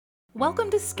Welcome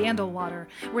to Scandal Water,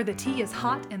 where the tea is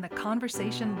hot and the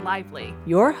conversation lively.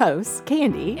 Your hosts,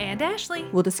 Candy And Ashley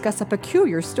will discuss a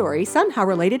peculiar story somehow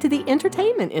related to the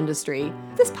entertainment industry.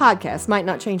 This podcast might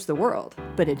not change the world,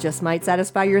 but it just might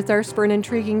satisfy your thirst for an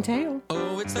intriguing tale.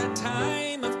 Oh, it's that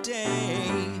time of day.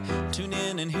 Tune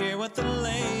in and hear what the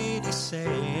ladies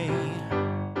say.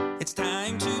 It's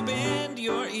time to bend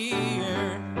your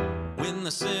ear when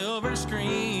the silver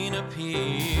screen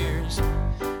appears.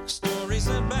 Stories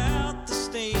about the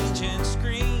stage and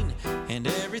screen and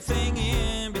everything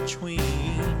in between.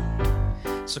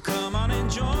 So come on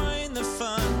and join the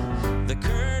fun. The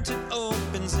curtain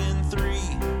opens in 3,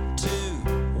 2,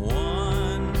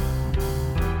 1.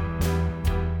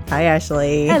 Hi,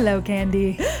 Ashley. Hello,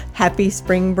 Candy. Happy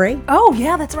spring break. Oh,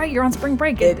 yeah, that's right. You're on spring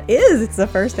break. It is. It's the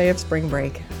first day of spring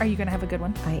break. Are you going to have a good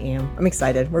one? I am. I'm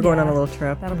excited. We're going on a little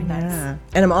trip. That'll be nice. Yeah.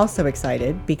 And I'm also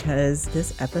excited because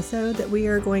this episode that we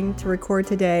are going to record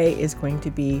today is going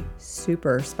to be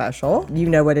super special. You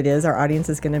know what it is. Our audience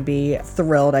is going to be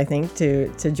thrilled, I think, to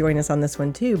join us on this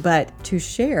one too. But to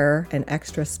share an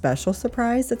extra special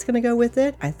surprise that's going to go with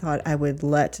it, I thought I would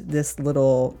let this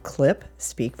little clip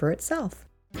speak for itself.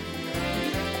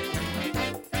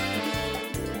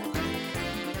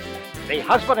 The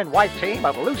husband and wife team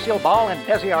of Lucille Ball and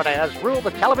Desi Arnaz ruled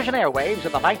the television airwaves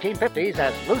in the 1950s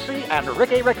as Lucy and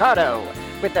Ricky Ricardo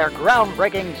with their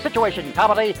groundbreaking situation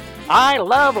comedy, I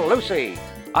Love Lucy.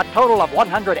 A total of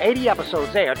 180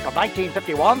 episodes aired from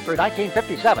 1951 through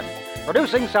 1957,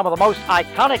 producing some of the most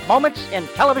iconic moments in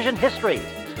television history.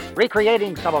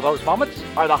 Recreating some of those moments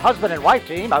are the husband and wife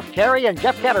team of Carrie and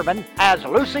Jeff Ketterman as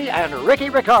Lucy and Ricky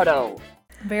Ricardo.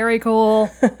 Very cool.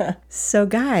 So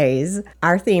guys,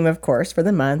 our theme, of course, for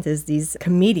the month is these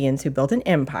comedians who built an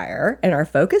empire. And our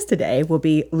focus today will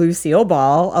be Lucille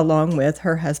Ball, along with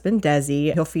her husband,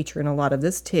 Desi. He'll feature in a lot of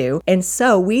this too. And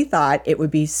so we thought it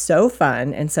would be so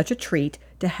fun and such a treat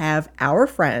to have our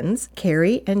friends,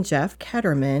 Carrie and Jeff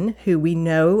Ketterman, who we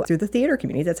know through the theater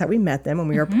community. That's how we met them, and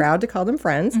we are proud to call them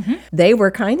friends. They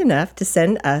were kind enough to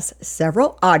send us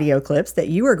several audio clips that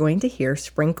you are going to hear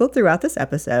sprinkled throughout this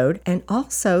episode, and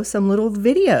also some little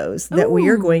videos that we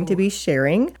are going to be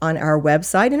sharing on our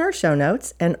website in our show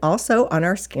notes, and also on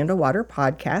our Scandal Water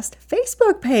podcast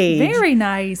Facebook page. Very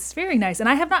nice. Very nice. And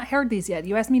I have not heard these yet.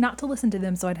 You asked me not to listen to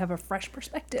them, so I'd have a fresh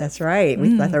perspective. That's right.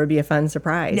 We thought that would be a fun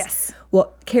surprise. Yes. Well,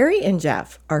 Carrie and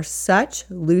Jeff are such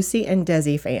Lucy and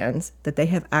Desi fans that they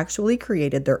have actually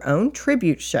created their own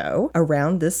tribute show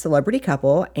around this celebrity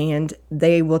couple, and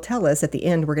they will tell us at the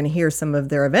end. We're going to hear some of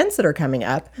their events that are coming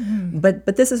up, but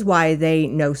this is why they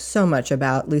know so much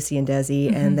about Lucy and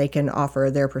Desi, and they can offer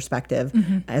their perspective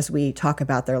as we talk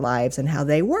about their lives and how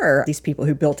they were these people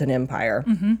who built an empire.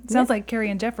 Sounds like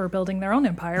Carrie and Jeff are building their own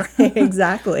empire.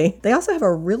 Exactly. They also have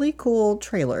a really cool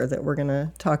trailer that we're going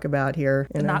to talk about here.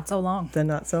 The not so long. The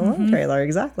not so long trailer,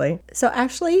 exactly. So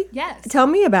Ashley, Yes. tell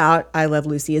me about I Love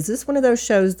Lucy. Is this one of those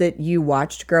shows that you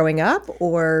watched growing up,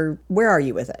 or where are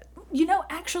you with it? You know,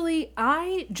 actually,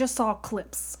 I just saw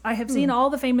clips. I have seen all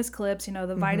the famous clips, you know,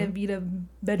 the Vita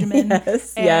Benjamin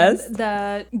Yes, and yes.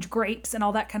 the grapes and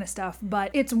all that kind of stuff.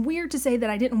 But it's weird to say that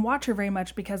I didn't watch her very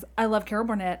much because I love Carol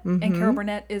Burnett. And Carol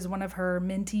Burnett is one of her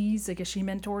mentees. I guess she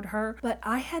mentored her. But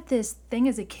I had this thing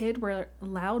as a kid where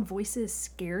loud voices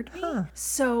scared me.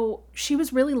 So she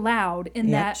was really loud in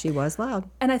Yeah, that. she was loud.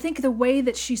 And I think the way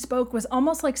that she spoke was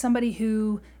almost like somebody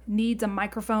who needs a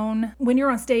microphone when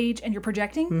you're on stage and you're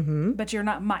projecting, but you're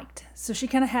not mic'd. So she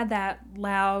kind of had that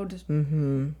loud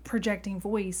projecting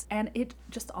voice, and it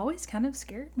just always kind of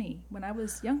scared me when I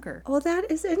was younger. Well,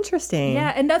 that is interesting.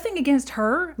 Yeah, and nothing against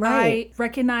her. Right. I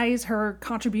recognize her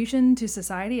contribution to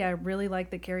society. I really like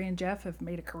that Carrie and Jeff have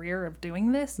made a career of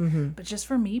doing this. But just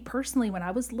for me personally, when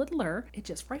I was littler, it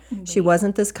just frightened me. She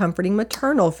wasn't this comforting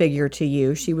maternal figure to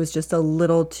you. She was just a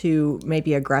little too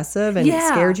maybe aggressive and it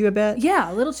scared you a bit.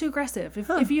 Yeah, a little too aggressive.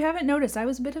 If you haven't noticed, I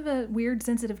was a bit of a weird,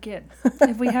 sensitive kid.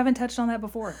 If we haven't touched on that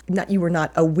before. You were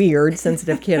not a weird,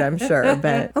 sensitive kid, I'm sure.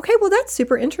 But okay, well, that's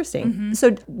super interesting.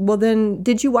 So, well, then,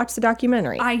 did you watch the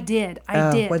documentary? I did.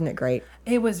 I did. Wasn't it great?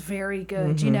 It was very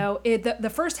good. You know, the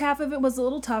first half of it was a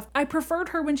little tough. I preferred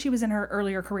her when she was in her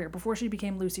earlier career, before she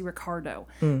became Lucy Ricardo,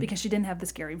 because she didn't have the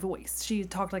scary voice. She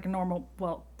talked like a normal,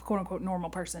 well, quote unquote, normal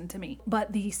person to me.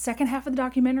 But the second half of the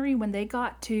documentary, when they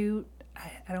got to,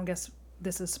 I don't guess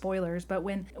this is spoilers, but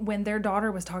when their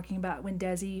daughter was talking about when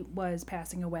Desi was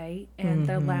passing away and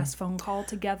their last phone call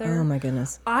together. Oh my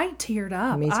goodness. I teared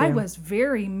up. Me too. I was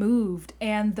very moved.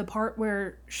 And the part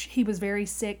where he was very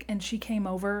sick and she came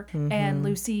over and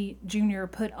Lucy Jr.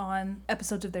 put on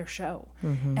episodes of their show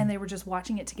and they were just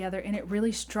watching it together. And it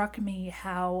really struck me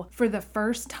how for the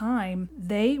first time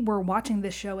they were watching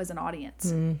this show as an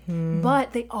audience,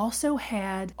 but they also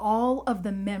had all of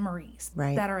the memories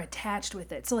that are attached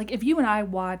with it. So like if you and I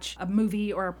watch a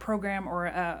movie or a program or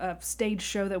a stage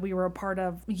show that we were a part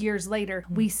of years later,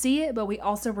 we see it, but we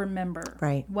also remember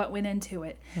what went into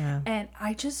it. Yeah. And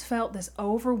I just felt this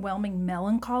overwhelming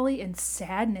melancholy and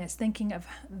sadness thinking of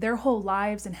their whole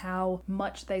lives and how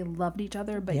much they loved each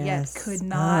other, but yet could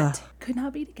not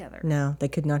be together. No, they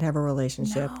could not have a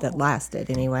relationship that lasted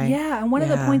anyway. Yeah, and one of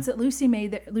the points that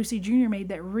Lucy Jr. made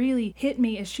that really hit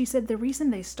me is she said the reason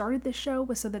they started this show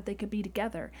was so that they could be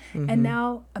together. And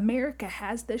now America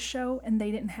has this show and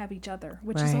they didn't have each other,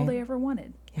 which is all they ever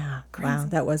wanted. Yeah. Crazy.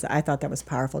 Wow. I thought that was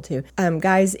powerful too.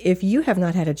 Guys, if you have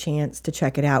not had a chance to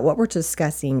check it out, what we're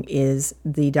discussing is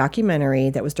the documentary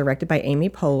that was directed by Amy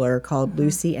Poehler called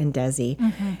Lucy and Desi.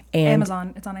 And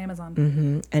Amazon. It's on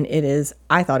Amazon. And it is,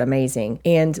 I thought, amazing.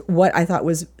 And what I thought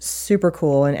was super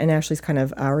cool, and Ashley's kind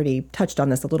of already touched on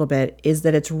this a little bit, is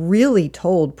that it's really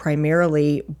told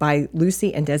primarily by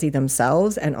Lucy and Desi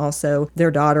themselves and also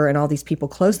their daughter and all these people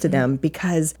close to them,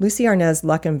 because Lucy Arnaz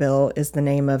Luckenbill is the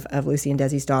name of Lucy and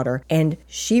Desi's daughter. And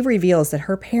she reveals that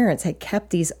her parents had kept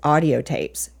these audio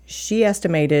tapes. She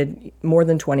estimated more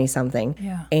than 20 something.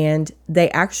 Yeah. And they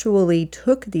actually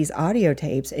took these audio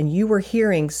tapes and you were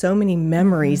hearing so many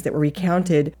memories that were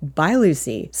recounted by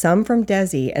Lucy, some from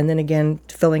Desi, and then again,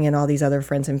 filling in all these other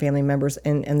friends and family members,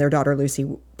 and their daughter Lucy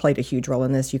played a huge role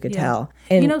in this, you could tell.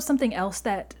 And you know, something else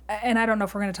that, and I don't know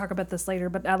if we're going to talk about this later,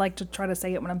 but I like to try to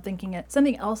say it when I'm thinking it.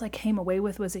 Something else I came away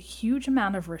with was a huge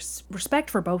amount of respect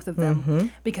for both of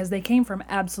them because they came from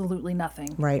absolutely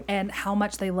nothing. Right. And how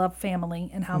much they loved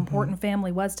family and how important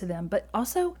family was to them. But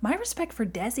also my respect for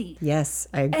Desi. Yes,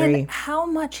 I agree. And how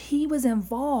much he was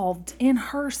involved in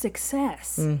her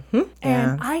success. Yeah.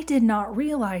 And I did not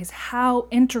realize how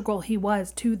integral he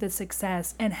was to the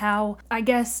success, and how, I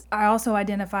guess, I also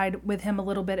identified with him a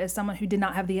little bit as someone who did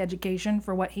not have the education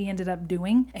for what he ended up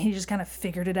doing. And he just kind of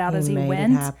figured it out as he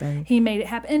went. He made it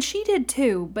happen. And she did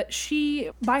too. But she,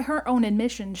 by her own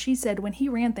admission, she said when he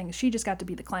ran things, she just got to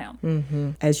be the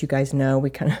clown. As you guys know, we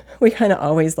kind of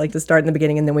always like to start in the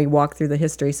beginning and then we walk through the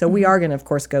history. So we are going to, of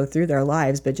course, go through their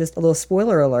lives. But just a little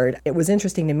spoiler alert, it was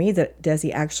interesting to me that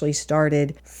Desi actually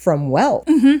started from wealth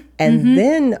and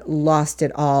then lost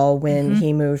it all when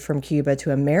he moved from Cuba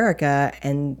to America.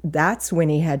 And that's when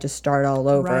he had to start all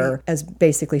over as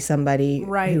basically somebody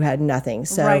who had nothing.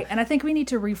 So, and I think we need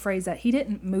to rephrase that. He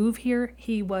didn't move here.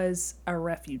 He was a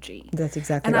refugee. That's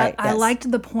exactly and right. I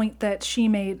liked the point that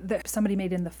somebody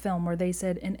made in the film where they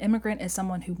said an immigrant is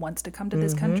someone who wants to come to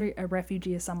this country. A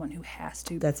refugee is someone who has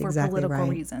to for political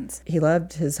reasons. He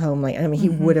loved his homeland. I mean, he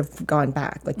would have gone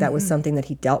back. Like that was something that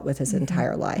he dealt with his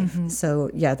entire life. So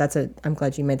yeah, I'm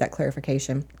glad you made that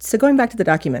clarification. So going back to the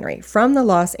documentary, from the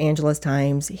Los Angeles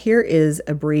Times, here is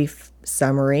a brief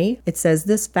summary. It says,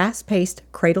 this fast-paced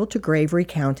cradle-to-grave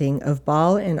recounting of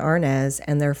Ball and Arnaz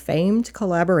and their famed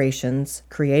collaborations,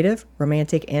 creative,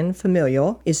 romantic, and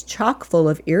familial, is chock full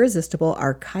of irresistible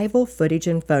archival footage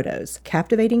and photos,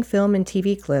 captivating film and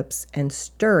TV clips, and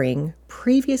stirring,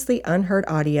 previously unheard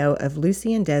audio of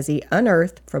Lucy and Desi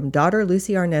unearthed from daughter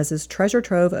Lucy Arnaz's treasure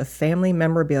trove of family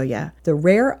memorabilia. The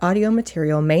rare audio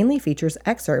material mainly features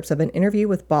excerpts of an interview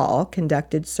with Ball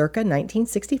conducted circa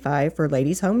 1965 for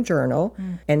Ladies' Home Journal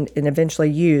and eventually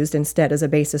used instead as a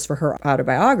basis for her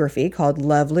autobiography called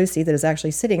Love, Lucy, that is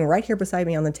actually sitting right here beside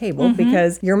me on the table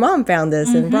because your mom found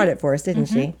this and brought it for us, didn't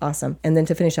she? Awesome. And then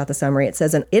to finish out the summary, it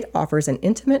says, it offers an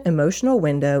intimate emotional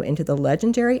window into the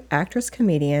legendary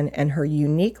actress-comedian and her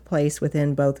unique place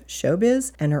within both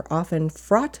showbiz and her often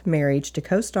fraught marriage to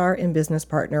co-star and business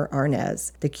partner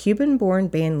Arnaz. The Cuban-born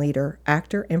band leader,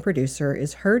 actor, and producer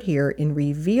is heard here in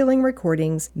revealing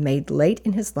recordings made late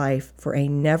in his life for a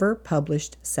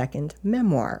never-published second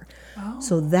memoir.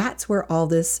 So that's where all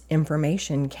this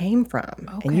information came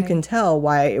from. And you can tell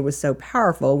why it was so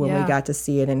powerful when we got to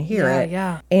see it and hear it.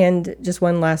 And just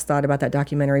one last thought about that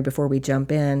documentary before we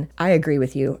jump in. I agree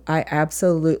with you. I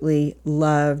absolutely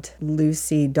loved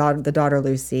Lucy, the daughter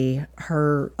Lucy,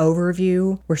 her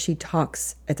overview where she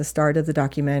talks at the start of the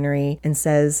documentary and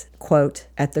says quote,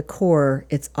 at the core,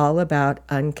 it's all about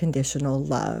unconditional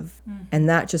love. And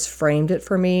that just framed it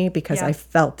for me because I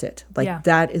felt it. Like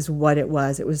that is what it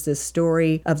was. It was this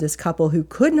story of this couple who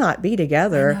could not be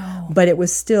together, but it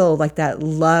was still like that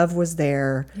love was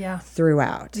there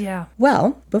throughout. Yeah.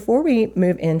 Well, before we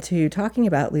move into talking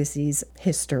about Lucy's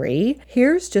history,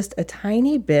 here's just a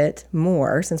tiny bit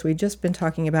more, since we've just been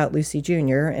talking about Lucy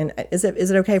Jr. And is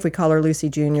it okay if we call her Lucy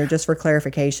Jr. just for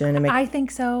clarification? And I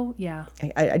think so, yeah.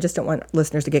 I just don't want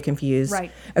listeners to get confused.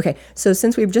 Right. Okay, so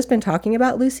since we've just been talking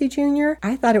about Lucy Jr.,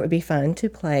 I thought it would be fun to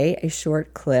play a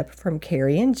short clip from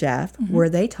Carrie and Jeff where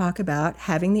they talk about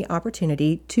having the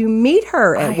opportunity to meet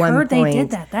her at one point. I heard they did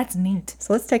that. That's neat.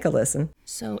 So let's take a listen.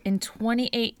 So in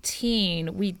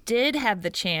 2018, we did have the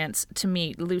chance to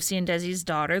meet Lucy and Desi's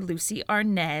daughter, Lucy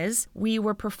Arnaz. We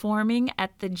were performing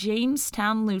at the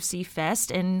Jamestown Lucy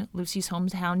Fest in Lucy's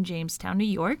hometown, Jamestown, New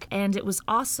York. And it was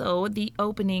also the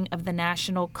opening of the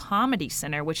National Comedy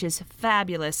Center, which is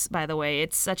fabulous, by the way.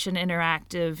 It's such an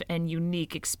interactive and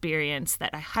unique experience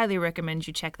that I highly recommend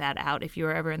you check that out if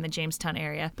you're ever in the Jamestown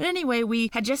area. But anyway, we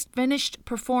had just finished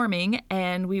performing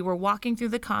and we were walking through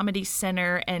the Comedy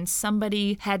Center and somebody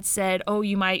had said, oh,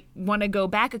 you might want to go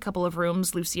back a couple of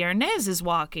rooms. Lucy Arnaz is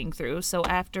walking through. So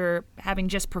after having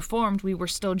just performed, we were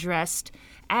still dressed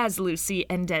as Lucy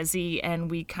and Desi, and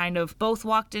we kind of both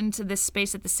walked into this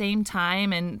space at the same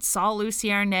time and saw Lucy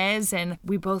Arnaz, and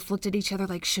we both looked at each other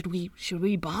like, should we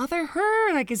bother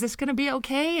her? Like, is this going to be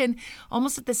okay? And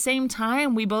almost at the same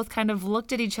time, we both kind of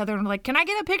looked at each other and were like, can I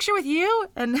get a picture with you?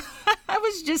 And I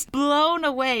was just blown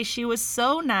away. She was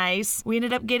so nice. We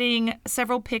ended up getting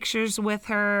several pictures with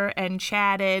her and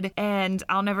chatted, and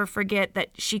I'll never forget that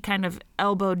she kind of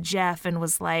elbowed Jeff and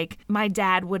was like, my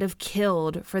dad would have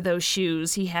killed for those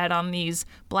shoes. He had on these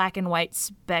black and white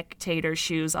spectator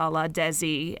shoes a la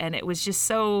Desi, and it was just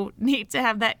so neat to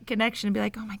have that connection and be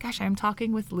like, oh my gosh, I'm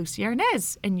talking with Lucy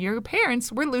Arnaz, and your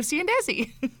parents were Lucy and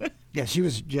Desi. Yeah, she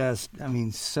was just,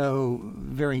 so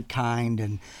very kind,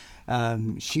 and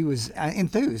she was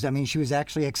enthused. She was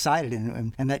actually excited,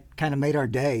 and that kind of made our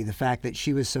day, the fact that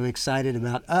she was so excited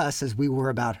about us as we were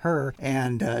about her.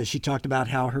 And she talked about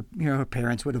how her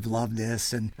parents would have loved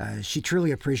this, and she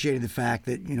truly appreciated the fact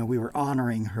that, we were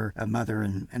honoring her mother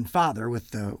and father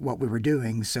with what we were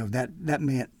doing. So that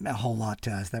meant a whole lot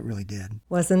to us. That really did.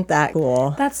 Wasn't that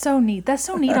cool? That's so neat. That's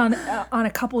so neat on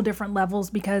a couple different levels,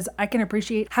 because I can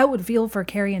appreciate how it would feel for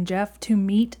Carrie and Jeff to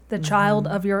meet the child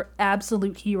of your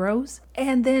absolute heroes.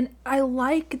 And then I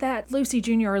like that Lucy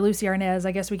Jr. or Lucy Arnaz,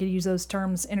 I guess we could use those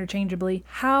terms interchangeably,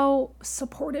 how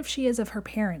supportive she is of her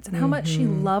parents and how much she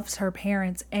loves her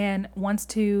parents and wants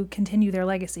to continue their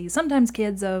legacy. Sometimes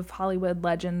kids of Hollywood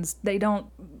legends, they don't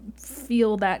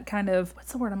feel that kind of,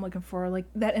 what's the word I'm looking for? Like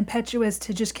that impetuous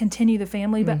to just continue the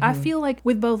family. But I feel like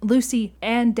with both Lucy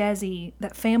and Desi,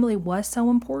 that family was so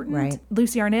important. Right.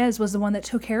 Lucy Arnaz was the one that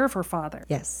took care of her father.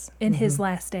 Yes. In his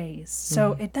last days.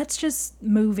 So that's just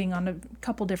moving on a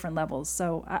couple different levels.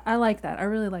 So I like that. I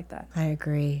really like that. I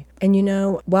agree. And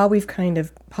while we've kind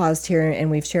of paused here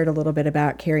and we've shared a little bit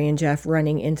about Carrie and Jeff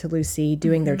running into Lucy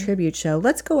doing their tribute show,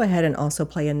 let's go ahead and also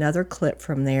play another clip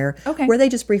from there where they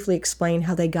just briefly explain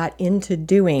how they got into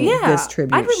doing this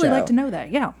tribute show. I'd really like to know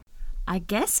that. Yeah. I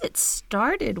guess it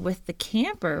started with the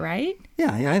camper, right?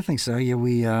 Yeah, I think so. Yeah,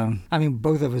 we,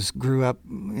 both of us grew up,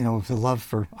 with the love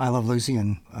for I Love Lucy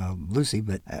and Lucy,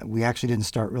 but we actually didn't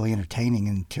start really entertaining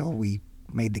until we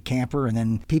made the camper, and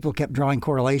then people kept drawing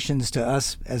correlations to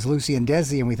us as Lucy and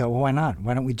Desi, and we thought, well, why not?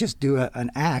 Why don't we just do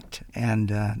an act? And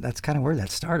that's kind of where that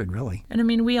started, really.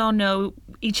 And we all know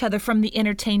each other from the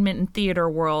entertainment and theater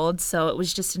world, so it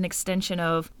was just an extension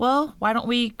of, well, why don't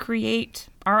we create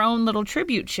our own little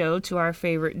tribute show to our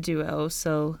favorite duo?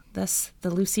 So thus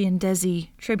the Lucy and Desi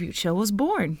tribute show was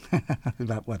born.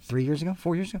 About, 3 years ago?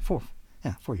 4 years ago? 4.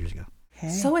 Yeah, 4 years ago. Okay.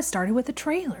 So it started with a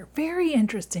trailer. Very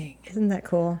interesting. Isn't that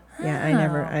cool? Yeah,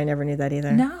 I never knew that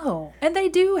either. No. And they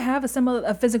do have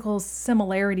a physical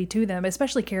similarity to them,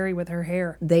 especially Carrie with her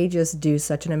hair. They just do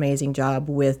such an amazing job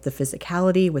with the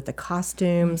physicality, with the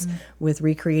costumes, with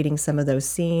recreating some of those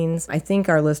scenes. I think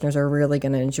our listeners are really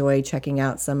going to enjoy checking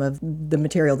out some of the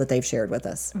material that they've shared with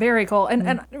us. Very cool.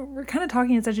 And we're kind of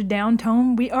talking in such a down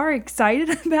tone. We are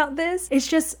excited about this. It's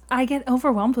just, I get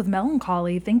overwhelmed with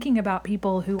melancholy thinking about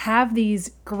people who have these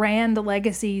these grand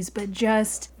legacies, but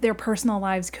just their personal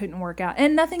lives couldn't work out.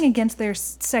 And nothing against their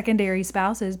secondary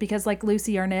spouses, because like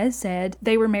Lucy Arnaz said,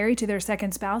 they were married to their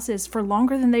second spouses for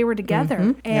longer than they were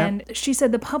together. And she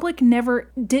said the public never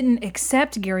didn't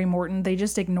accept Gary Morton. They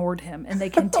just ignored him, and they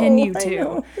continue I to.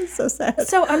 know. It's so sad.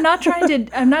 So I'm not trying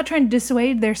to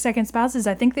dissuade their second spouses.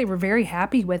 I think they were very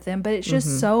happy with them, but it's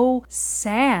just so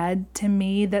sad to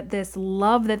me that this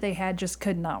love that they had just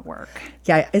could not work.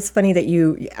 Yeah, it's funny that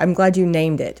I'm glad you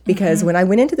named it, because when I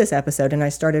went into this episode and I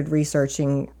started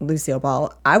researching Lucille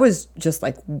Ball, I was just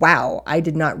like, wow, I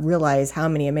did not realize how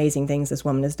many amazing things this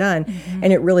woman has done.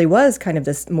 And it really was kind of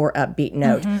this more upbeat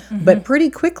note. But pretty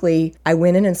quickly, I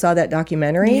went in and saw that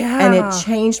documentary, and it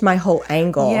changed my whole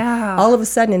angle. Yeah. All of a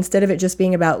sudden, instead of it just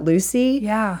being about Lucy,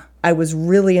 Yeah. I was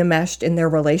really enmeshed in their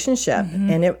relationship,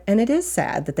 and it is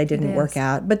sad that they didn't work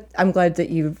out. But I'm glad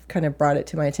that you've kind of brought it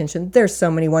to my attention. There's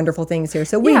so many wonderful things here,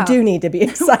 so we do need to be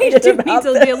excited about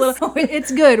this.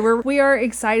 It's good. We are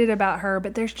excited about her,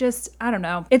 but there's just, I don't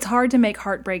know. It's hard to make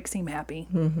heartbreak seem happy.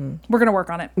 We're gonna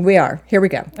work on it. We are. Here we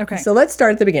go. Okay. So let's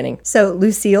start at the beginning. So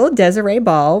Lucille Desiree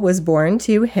Ball was born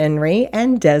to Henry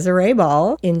and Desiree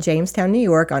Ball in Jamestown, New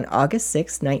York on August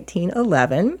 6,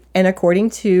 1911. And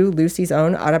according to Lucy's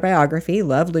own autobiography,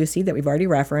 Love Lucy, that we've already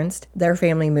referenced, their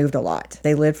family moved a lot.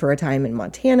 They lived for a time in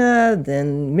Montana,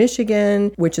 then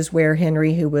Michigan, which is where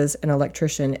Henry, who was an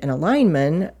electrician and a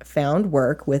lineman, found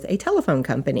work with a telephone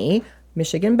company,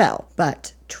 Michigan Bell.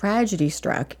 But tragedy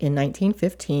struck in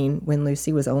 1915 when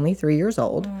Lucy was only 3 years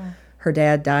old. Her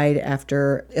dad died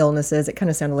after illnesses. It kind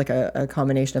of sounded like a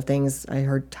combination of things. I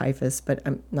heard typhus, but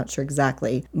I'm not sure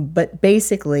exactly. But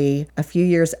basically, a few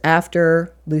years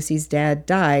after Lucy's dad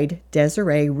died,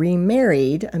 Desiree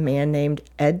remarried a man named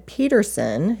Ed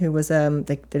Peterson, who was,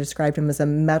 they described him as a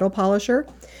metal polisher.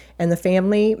 And the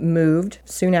family moved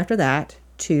soon after that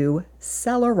to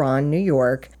Celeron, New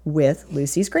York, with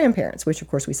Lucy's grandparents, which of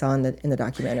course we saw in the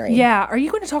documentary. Yeah. Are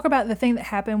you going to talk about the thing that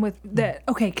happened with that?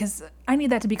 Okay, because I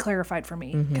need that to be clarified for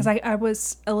me, because I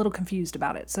was a little confused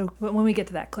about it. So when we get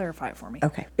to that, clarify it for me.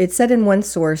 Okay. It said in one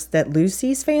source that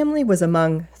Lucy's family was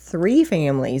among 3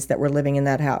 families that were living in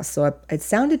that house. So it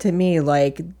sounded to me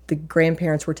like the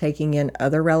grandparents were taking in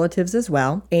other relatives as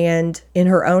well. And in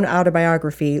her own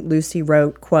autobiography, Lucy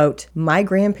wrote, quote, "My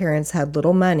grandparents had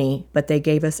little money, but they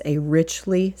gave us a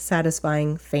richly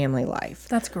satisfying family life."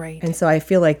 That's great. And so I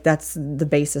feel like that's the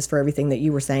basis for everything that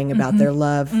you were saying about their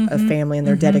love of family and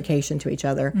their dedication to each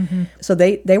other. So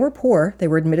they were poor. They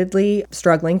were admittedly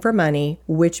struggling for money,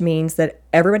 which means that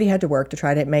everybody had to work to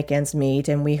try to make ends meet.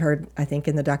 And we heard, I think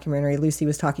in the documentary, Lucy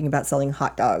was talking about selling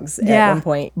hot dogs at one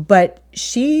point. But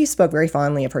she spoke very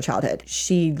fondly of her childhood.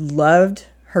 She loved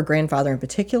her grandfather in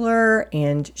particular,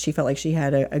 and she felt like she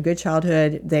had a good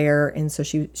childhood there, and so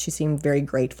she seemed very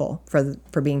grateful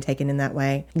for being taken in that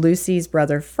way. Lucy's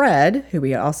brother Fred, who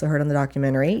we also heard on the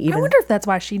documentary, I wonder if that's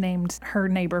why she named her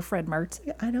neighbor Fred Mertz.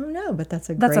 I don't know, but that's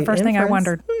the first thing I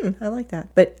wondered. I like that.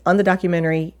 But on the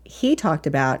documentary, he talked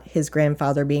about his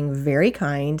grandfather being very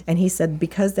kind, and he said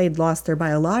because they'd lost their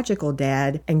biological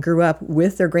dad and grew up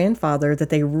with their grandfather, that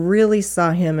they really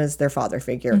saw him as their father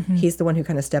figure. He's the one who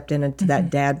kind of stepped into that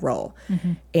dad role.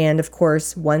 And of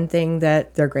course, one thing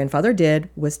that their grandfather did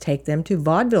was take them to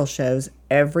vaudeville shows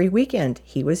every weekend.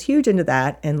 He was huge into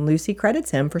that, and Lucy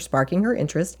credits him for sparking her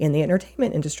interest in the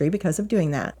entertainment industry because of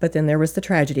doing that. But then there was the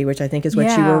tragedy, which I think is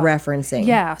what you were referencing.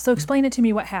 Yeah, so explain it to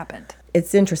me, what happened.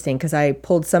 It's interesting because I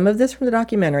pulled some of this from the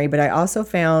documentary, but I also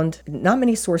found not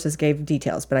many sources gave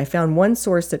details, but I found one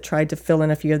source that tried to fill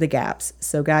in a few of the gaps.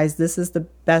 So guys, this is the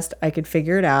best I could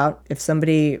figure it out. If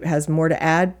somebody has more to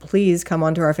add, please come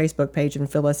onto our Facebook page and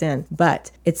fill us in.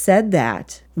 But it said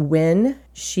that when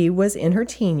she was in her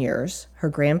teen years, her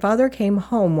grandfather came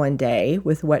home one day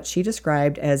with what she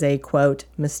described as a, quote,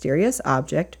 mysterious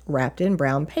object wrapped in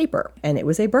brown paper. And it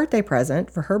was a birthday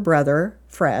present for her brother,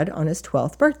 Fred, on his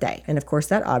 12th birthday. And of course,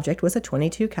 that object was a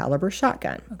 .22 caliber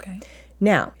shotgun. Okay.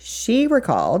 Now, she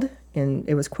recalled, and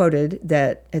it was quoted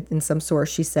that in some source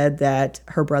she said that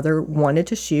her brother wanted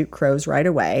to shoot crows right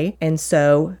away. And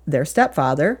so their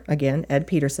stepfather, again, Ed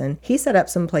Peterson, he set up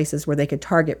some places where they could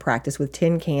target practice with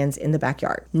tin cans in the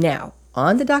backyard. Now,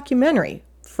 on the documentary,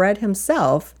 Fred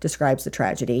himself describes the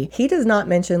tragedy. He does not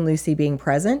mention Lucy being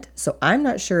present, so I'm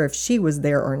not sure if she was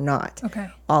there or not. Okay.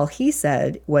 All he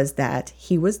said was that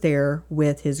he was there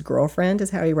with his girlfriend,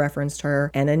 is how he referenced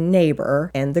her, and a neighbor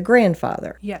and the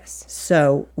grandfather. Yes.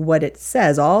 So what it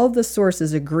says, all the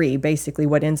sources agree, basically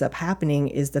what ends up happening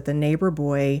is that the neighbor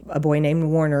boy, a boy named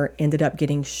Warner, ended up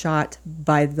getting shot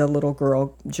by the little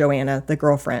girl, Joanna, the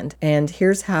girlfriend. And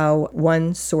here's how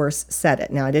one source said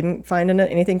it. Now, I didn't find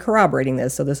anything corroborating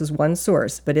this, so this is one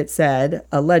source, but it said,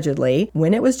 allegedly,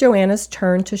 when it was Joanna's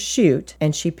turn to shoot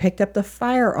and she picked up the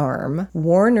firearm,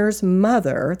 Warner's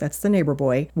mother, that's the neighbor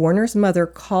boy, Warner's mother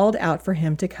called out for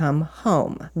him to come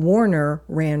home. Warner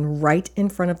ran right in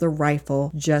front of the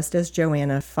rifle just as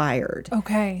Joanna fired.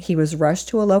 Okay. He was rushed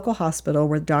to a local hospital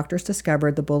where doctors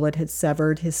discovered the bullet had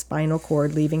severed his spinal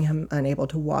cord, leaving him unable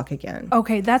to walk again.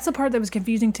 Okay, that's the part that was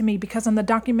confusing to me because on the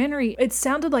documentary, it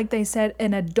sounded like they said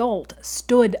an adult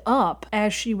stood up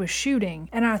as she was shooting.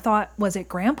 And I thought, was it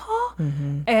Grandpa?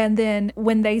 And then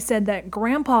when they said that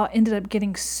Grandpa ended up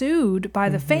getting sued by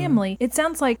the family, it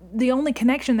sounds like the only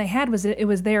connection they had was it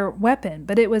was their weapon,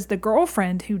 but it was the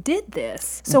girlfriend who did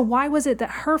this. So why was it that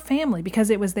her family, because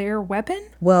it was their weapon?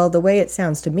 Well, the way it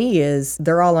sounds to me is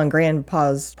they're all on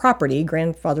Grandpa's property,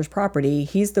 grandfather's property.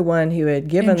 He's the one who had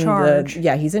given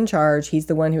he's in charge. He's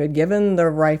the one who had given the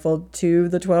rifle to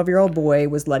the 12-year-old boy,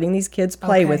 was letting these kids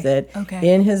play with it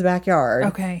in his backyard.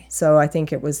 Okay. So I think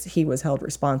he was held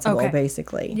responsible, Okay.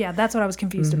 basically. Yeah, that's what I was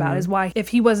confused about, is why, if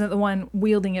he wasn't the one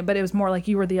wielding it, but it was more like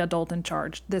you were the adult in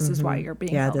charge, this is why you're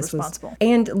being held responsible.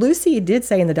 And Lucy did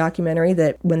say in the documentary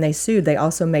that when they sued, they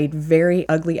also made very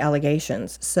ugly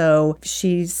allegations. So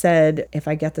she said, if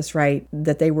I get this right,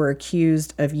 that they were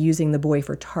accused of using the boy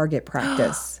for target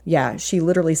practice. Yeah, she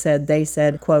literally said, they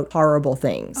said, quote, horrible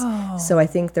things. So I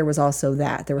think there was also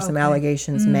that. There were some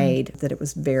allegations made that it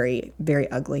was very, very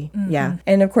ugly. Yeah.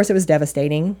 And of course, it was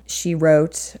devastating. She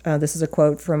wrote, this is a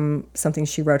quote from something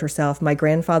she wrote herself, "My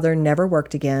grandfather never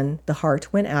worked again. The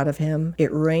heart went out of him.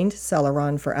 It ruined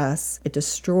Celeron for us. It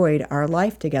destroyed our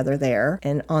life together there."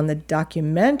 And on the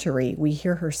documentary, we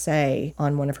hear her say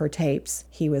on one of her tapes,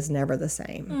 he was never the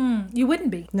same. You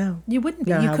wouldn't be. No. You wouldn't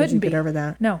be. No, You how couldn't would you be. get over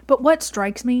that? No. But what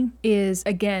strikes me is,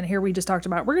 again, here we just talked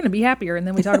about, we're going to be happier. And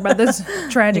then we talk about this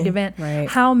tragic event. Right.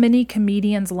 How many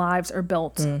comedians' lives are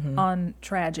built on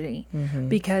tragedy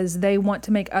because they want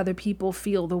to make other people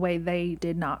feel the way they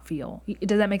did not feel.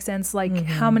 Does that make sense? Like,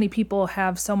 how many people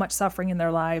have so much suffering in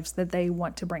their lives that they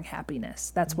want to bring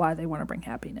happiness? That's why they want to bring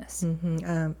happiness.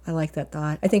 I like that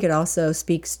thought. I think it also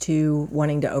speaks to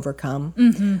wanting to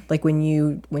overcome. Like when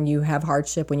you have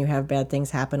hardship, when you have bad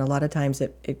things happen, a lot of times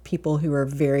people who are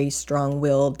very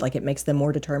strong-willed, like it makes them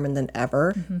more determined than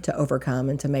ever to overcome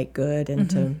and to make good and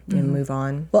to move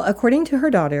on. Well, according to her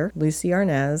daughter, Lucy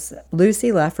Arnaz,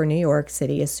 Lucy left for New York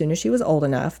City as soon as she was old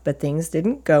enough, but things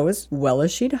didn't go as well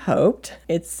as she'd hoped.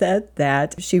 It said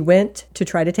that she went to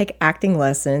try to take acting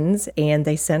lessons and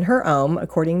they sent her home.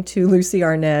 According to Lucy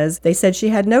Arnaz, they said she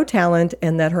had no talent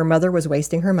and that her mother was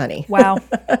wasting her money. Wow.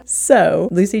 So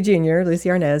Lucy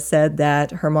Arnaz, said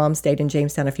that her mom stayed in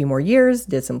Jamestown a few more years,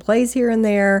 did some plays here and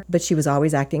there, but she was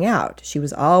always acting out. She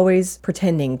was always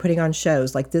pretending, putting on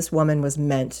shows like this woman was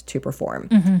meant to perform.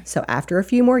 So after a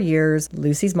few more years,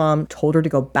 Lucy's mom told her to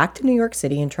go back to New York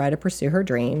City and try to pursue her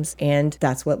dreams, and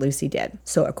that's what Lucy did.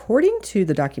 So according to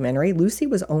the documentary, Lucy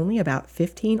was only about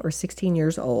 15 or 16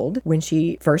 years old when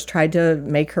she first tried to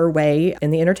make her way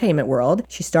in the entertainment world.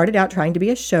 She started out trying to be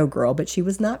a showgirl, but she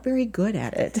was not very good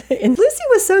at it. And Lucy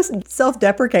was so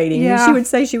self-deprecating. Yeah. She would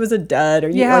say she was a dud,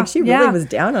 or she really was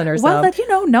down on herself. Well, that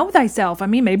know thyself. I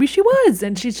mean, maybe she was,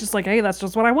 and she's just like, hey, that's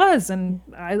just what I was, and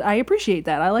I appreciate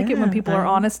that. I like it when people are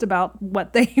honest about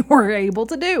what they were able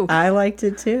to do. I liked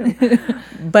it too.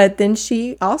 But then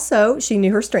she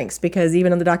knew her strengths, because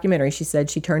even in the documentary, she said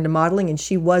she turned to modeling and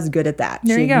she was good at that.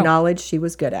 There she you go. acknowledged she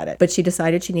was good at it. But she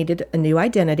decided she needed a new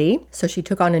identity. So she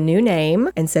took on a new name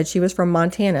and said she was from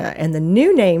Montana. And the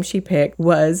new name she picked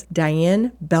was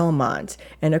Diane Belmont.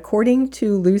 And according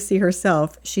to Lucy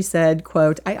herself, she said,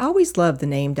 quote, "I always loved the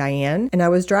name Diane, and I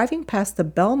was driving past the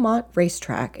Belmont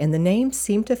racetrack and the names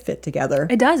seemed to fit together."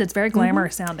 It does. It's very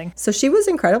glamorous sounding. So she was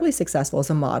incredibly successful as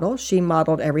a model. She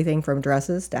modeled everything from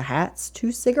dresses to hats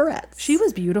to cigarettes. She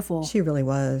was beautiful. She really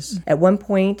was. At one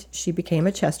point, she became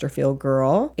a Chesterfield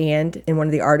girl. And in one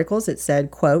of the articles, it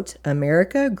said, quote,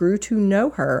 "America grew to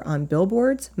know her on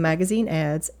billboards, magazine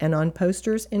ads, and on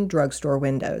posters in drugstore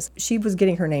windows." She was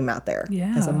getting her name out there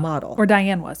as a model. Or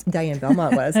Diane was. Diane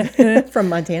Belmont was from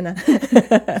Montana.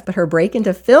 But her break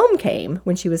into film came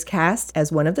when she was cast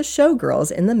as one of the showgirls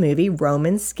roles in the movie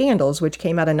Roman Scandals, which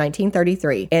came out in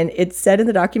 1933. And it said in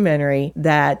the documentary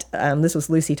that, this was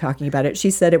Lucy talking about it,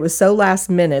 she said it was so last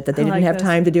minute that they didn't have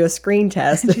time to do a screen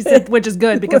test. She said, which is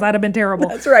good because I'd have been terrible.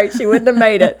 That's right. She wouldn't have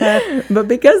made it. But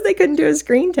because they couldn't do a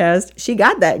screen test, she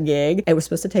got that gig. It was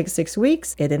supposed to take 6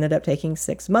 weeks. It ended up taking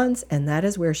 6 months. And that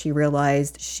is where she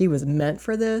realized she was meant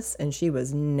for this and she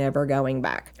was never going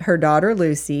back. Her daughter,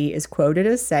 Lucy, is quoted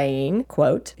as saying,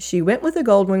 quote, "She went with the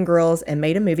Goldwyn Girls and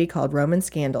made a movie called Roman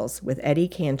Scandals with Eddie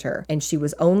Cantor. And she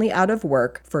was only out of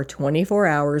work for 24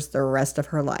 hours the rest of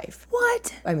her life."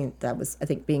 What? I mean, that was, I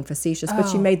think, being facetious, but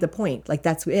she made the point. Like,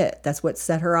 that's it. That's what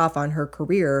set her off on her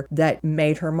career that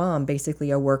made her mom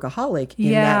basically a workaholic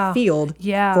in that field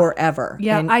forever.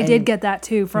 Yeah, and I did get that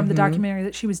too from the documentary,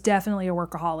 that she was definitely a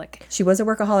workaholic. She was a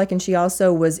workaholic, and she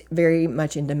also was very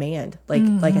much in demand. Like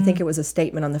I think it was a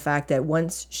statement on the fact that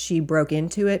once she broke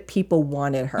into it, people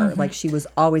wanted her. Like, she was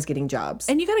always getting jobs.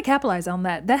 And you got to capitalize on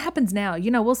that. That happens now.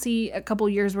 You know, we'll see a couple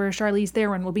years where Charlize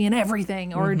Theron will be in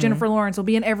everything, or Jennifer Lawrence will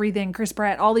be in everything, Chris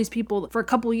Pratt, all these people, for a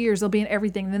couple years they'll be in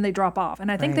everything, and then they drop off.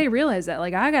 And I think they realize that,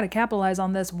 like, I got to capitalize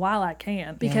on this while I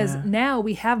can, because now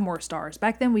we have more stars.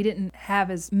 Back then we didn't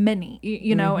have as many,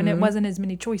 you know, and it wasn't as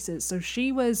many choices. So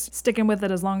she was sticking with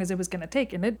it as long as it was going to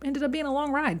take, and it ended up being a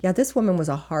long ride. Yeah, this woman was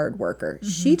a hard worker.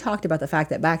 She talked about the fact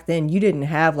that back then you didn't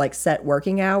have like set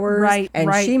working hours. Right.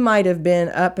 And she might have been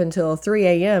up until 3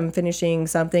 a.m. finishing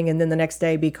something and then the next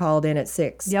day be called in at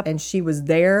 6. Yep. And she was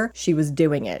there. She was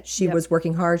doing it. She was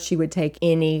working hard. She would take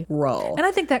any role. And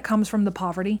I think that comes from the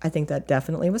poverty. I think that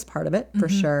definitely was part of it, for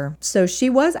sure. So she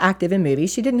was active in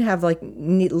movies. She didn't have like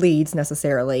leads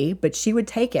necessarily, but she would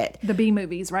take it. The B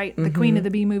movies, right? The queen of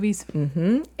the B movies.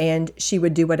 And she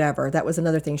would do whatever. That was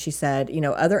another thing she said. You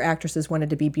know, other actresses wanted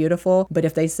to be beautiful, but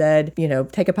if they said, you know,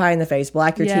 take a pie in the face,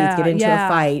 black your teeth, get into a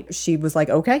fight, she was like,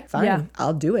 okay, fine,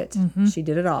 I'll do it. She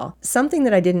did it all. Something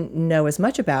that I didn't know as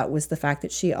much about was the fact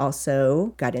that she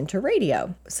also got into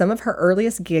radio. Some of her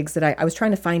earliest gigs that I was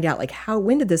trying to find out, like,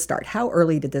 when did this start? How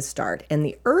early did this start? And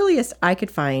the earliest I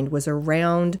could find was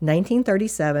around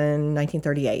 1937,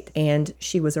 1938. And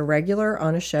she was a regular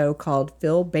on a show called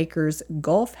Phil Baker's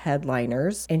Gulf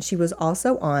Headliners. And she was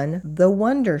also on The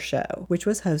Wonder Show, which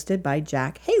was hosted by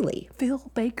Jack Haley.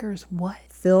 Phil Baker's what?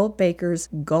 Phil Baker's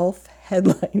Gulf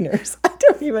Headliners. I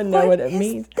don't even know what it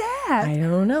means. That? I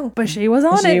don't know. But she was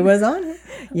on it. She was on it.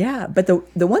 Yeah. But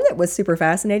the one that was super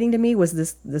fascinating to me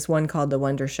was this one called The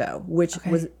Wonder Show, which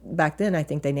was back then, I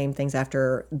think they named things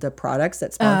after the products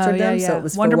that sponsored them. So it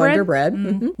was Wonder for Wonder Bread.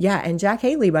 Bread. Yeah. And Jack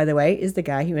Haley, by the way, is the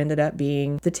guy who ended up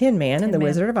being the Tin Man in The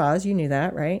Wizard of Oz. You knew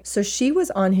that, right? So she was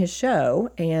on his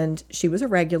show and she was a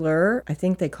regular. I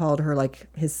think they called her like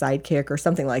his sidekick or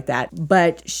something like that.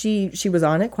 But she was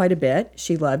on it quite a bit.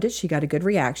 She loved it. She got a good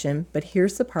reaction. But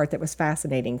here's the part that was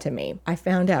fascinating to me. I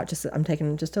found out, I'm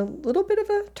taking just a little bit of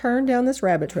a turn down this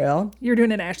rabbit trail. You're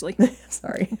doing it, Ashley.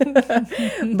 Sorry.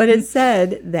 But it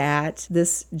said that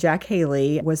this Jack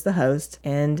Haley was the host,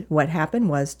 and what happened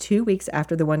was 2 weeks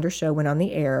after The Wonder Show went on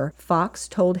the air, Fox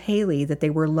told Haley that they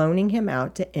were loaning him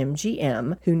out to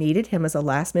MGM, who needed him as a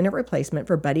last-minute replacement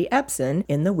for Buddy Ebsen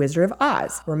in The Wizard of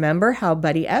Oz. Remember how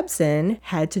Buddy Ebsen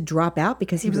had to drop out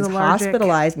because he was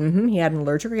hospitalized. He had an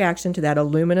allergic reaction to that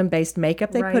aluminum-based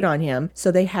makeup they put on him,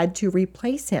 so they had to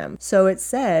replace him. So it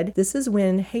said this is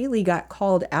when Haley got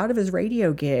called out of his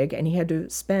radio gig, and he had to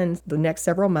spend the next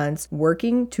several months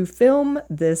working to film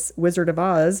this Wizard of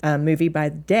Oz movie by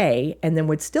the day, and then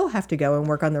would still have to go and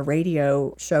work on the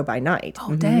radio show by night.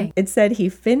 Oh, dang. It said he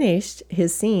finished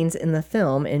his scenes in the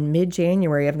film in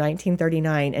mid-January of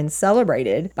 1939 and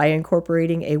celebrated by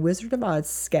incorporating a Wizard of Oz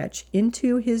sketch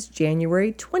into his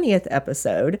January 20th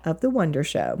episode of The Wonder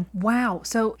Show. Wow.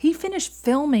 So he finished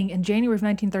filming in January of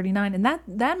 1939, and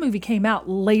that movie came out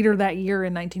later that year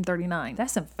in 1939.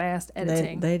 That's some fast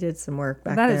editing. They did some work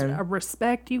back then. That is a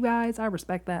respect, you guys. I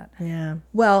respect that. Yeah.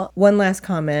 Well, one last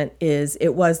comment is it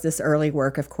was this early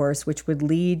work, of course, which would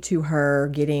lead to her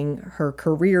getting her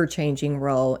career-changing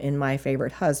role in My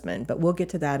Favorite Husband. But we'll get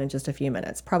to that in just a few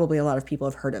minutes. Probably a lot of people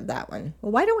have heard of that one.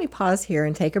 Well, why don't we pause here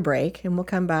and take a break, and we'll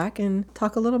come back and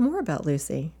talk a little more about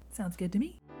Lucy. Sounds good to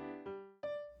me.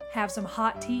 Have some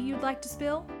hot tea you'd like to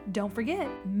spill? Don't forget,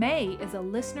 May is a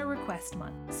listener request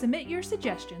month. Submit your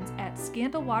suggestions at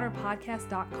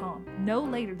scandalwaterpodcast.com no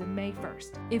later than May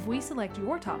 1st. If we select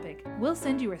your topic, we'll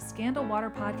send you a Scandal Water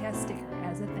Podcast sticker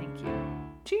as a thank you.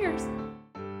 Cheers!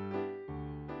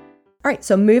 All right,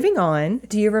 so moving on.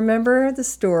 Do you remember the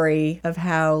story of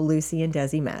how Lucy and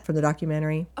Desi met from the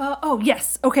documentary? Oh,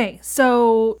 yes. Okay,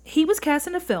 so he was cast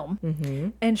in a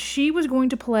film, and she was going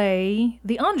to play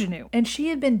the ingenue. And she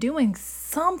had been doing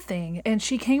something, and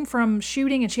she came from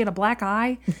shooting, and she had a black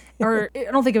eye. Or I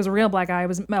don't think it was a real black eye. It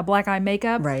was a black eye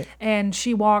makeup. Right. And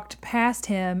she walked past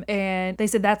him, and they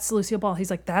said, that's Lucille Ball. He's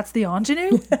like, that's the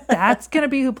ingenue? That's going to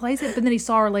be who plays it? But then he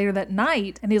saw her later that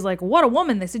night, and he's like, what a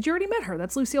woman. They said, you already met her.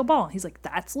 That's Lucille Ball. He's like,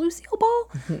 that's Lucille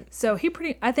Ball? So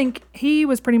I think he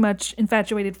was pretty much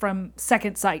infatuated from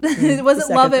second sight. It wasn't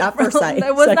love at first sight.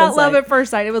 It was Second not love sight. at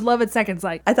first sight. It was love at second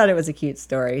sight. I thought it was a cute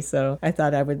story, so I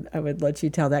thought I would let you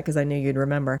tell that because I knew you'd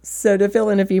remember. So to fill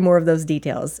in a few more of those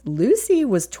details, Lucy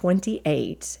was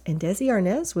 28 and Desi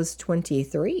Arnaz was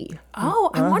 23.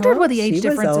 Oh, I wondered what the age She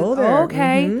difference was is. older. Oh,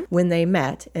 okay. When they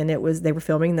met, and they were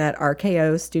filming that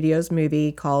RKO Studios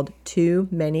movie called Too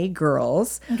Many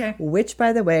Girls, Okay. which,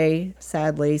 by the way,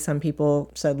 sadly, some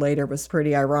people said later was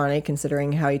pretty ironic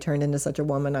considering how he turned into such a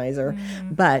womanizer.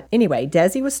 But anyway,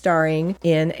 Desi was starring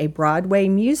in a Broadway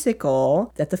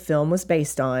musical that the film was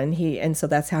based on. And so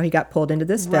that's how he got pulled into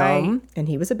this film. Right. And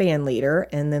he was a band leader.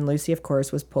 And then Lucy, of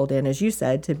course, was pulled in, as you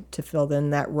said, to fill in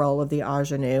that role of the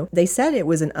ingenue. They said it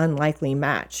was an unlikely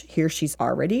match. Here she's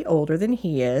already older than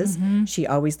he is. She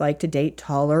always liked to date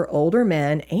taller, older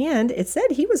men. And it said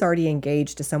he was already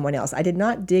engaged to someone else. I did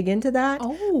not dig into that,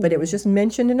 but it was just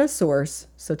mentioned in a source.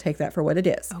 So take that for what it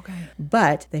is. Okay.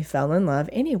 But they fell in love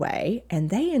anyway, and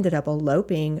they ended up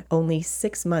eloping only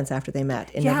 6 months after they met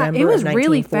in November it was of 1940.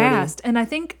 really fast. And I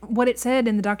think what it said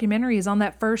in the documentary is on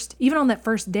that first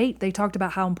date, they talked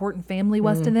about how important family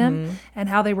was to them and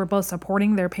how they were both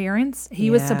supporting their parents. He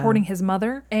was Yeah. supporting his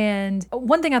mother. And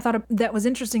one thing I thought that was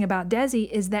interesting about Desi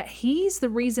is that he's the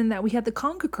reason that we had the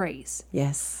conga craze.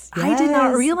 Yes. I did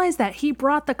not Yes. realize that. He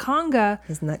brought the conga.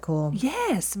 Isn't that cool?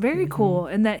 Yes, very cool.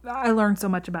 And that I learned so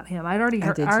much about him. I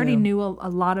did already too. knew a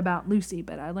lot about Lucy,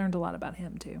 but I learned a lot about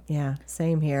him too. Yeah,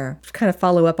 same here. To kind of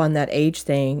follow up on that age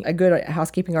thing, a good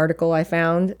housekeeping article I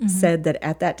found said that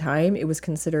at that time it was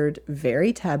considered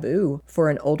very taboo for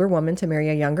an older woman to marry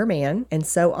a younger man. And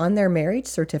so on their marriage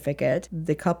certificate,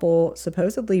 the couple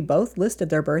supposedly both listed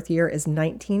their birth year as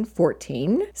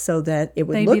 1914 so that it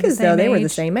would They'd look be the as though same they were the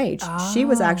age? same age. She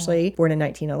was actually born in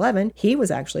 1911. He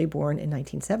was actually born in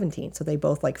 1917. So they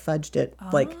both like fudged it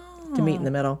to meet in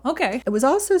the middle. Okay. It was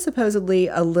also supposedly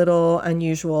a little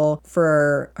unusual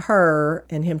for her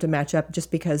and him to match up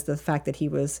just because the fact that he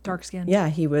was Dark skinned. Yeah,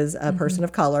 he was a person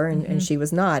of color and she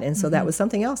was not. And so that was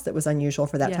something else that was unusual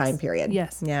for that Yes. time period.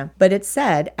 Yes. Yeah. But it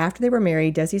said after they were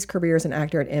married, Desi's career as an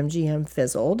actor at MGM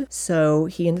fizzled. So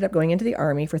he ended up going into the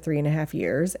Army for 3.5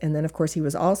 years. And then, of course, he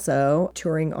was also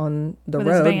touring on the With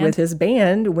his road band. with his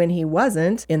band when he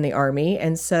wasn't in the Army.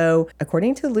 And so,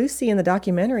 according to Lucy in the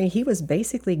documentary, he was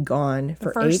basically gone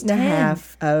for first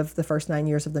 8.5 of the first 9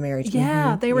 years of the marriage.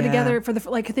 Yeah, they were Yeah. together for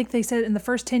I think they said in the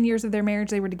first 10 years of their marriage,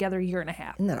 they were together a year and a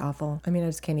half. Isn't that awful? I mean, I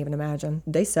just can't even imagine.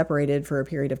 They separated for a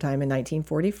period of time in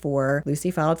 1944. Lucy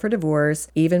filed for divorce.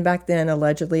 Even back then,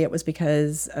 allegedly, it was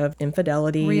because of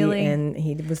infidelity. Really? And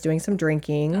he was doing some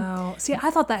drinking. Oh, see,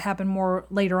 I thought that happened more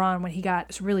later on when he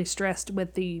got really stressed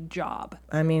with the job.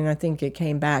 I mean, I think it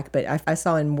came back, but I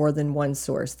saw in more than one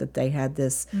source that they had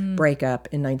this breakup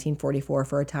in 1944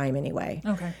 for a time anyway.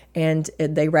 Okay. And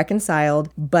they reconciled,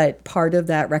 but part of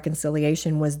that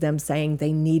reconciliation was them saying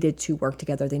they needed to work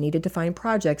together. They needed to find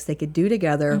projects they could do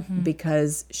together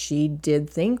because she did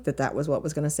think that that was what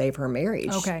was going to save her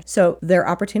marriage. Okay. So their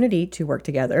opportunity to work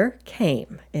together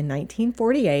came in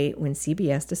 1948 when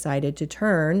CBS decided to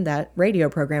turn that radio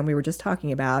program we were just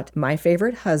talking about. My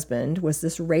Favorite Husband was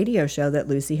this radio show that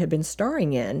Lucy had been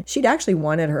starring in. She'd actually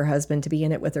wanted her husband to be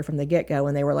in it with her from the get-go,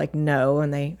 and they were like, no,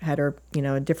 and they had her,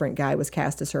 a different guy was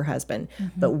cast as her husband.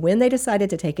 But when they decided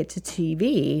to take it to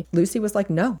TV, Lucy was like,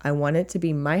 no, I want it to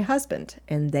be my husband.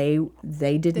 And they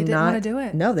didn't wanna do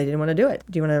it. No, they didn't want to do it.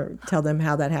 Do you want to tell them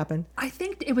how that happened? I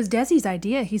think it was Desi's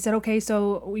idea. He said, okay,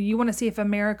 so you want to see if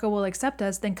America will accept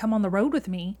us, then come on the road with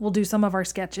me. We'll do some of our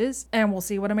sketches and we'll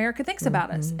see what America thinks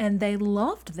about us. And they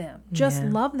loved them, just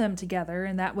loved them together.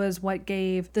 And that was what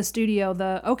gave the studio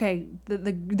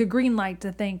the green light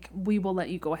to think, we will let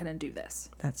you go ahead and do this.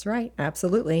 That's right.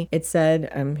 Absolutely. It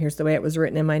said, here's the way it was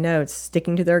written in my notes,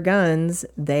 sticking to their guns,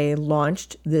 they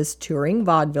launched this touring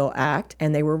vaudeville act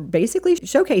and they were basically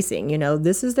showcasing,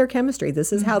 this is their chemistry.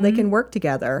 This is how they can work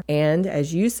together. And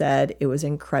as you said, it was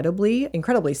incredibly,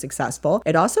 incredibly successful.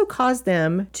 It also caused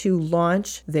them to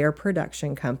launch their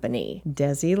production company,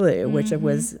 Desilu, which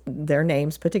was their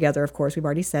names put together. Of course, we've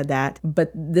already said that,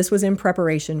 but this was in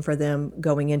preparation for them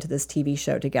going into this TV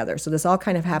show together. So this all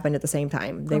kind of happened at the same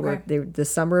time. They The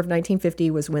summer of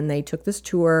 1950 was when they took this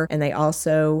tour, and they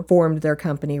also formed their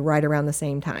company right around the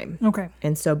same time. Okay.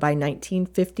 And so by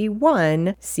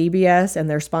 1951, CBS and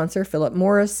their sponsor, Philip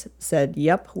Morris, said,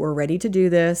 yep, we're ready to do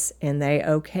this. And they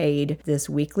okayed this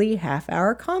weekly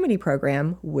half-hour comedy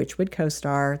program, which would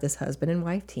co-star this husband and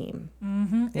wife team.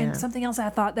 Mm-hmm. And something else I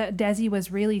thought that Desi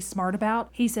was really smart about,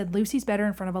 he said, Lucy's better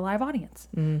in front of a live audience.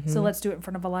 So let's do it in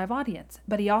front of a live audience.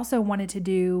 But he also wanted to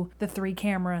do the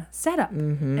 3-camera setup,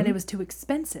 and it was too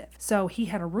expensive. So he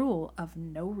had a rule of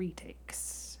no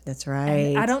retakes. That's right.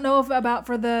 And I don't know if about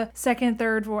for the second,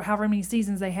 third, or however many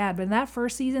seasons they had, but in that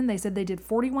first season, they said they did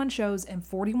 41 shows in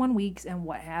 41 weeks, and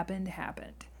what happened,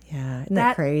 happened. Yeah, isn't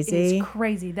that crazy? It's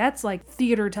crazy. That's like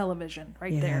theater television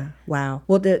right there. Wow.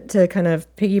 Well, to kind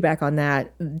of piggyback on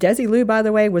that, Desilu, by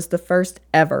the way, was the first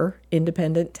ever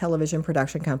independent television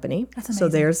production company. That's amazing. So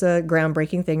there's a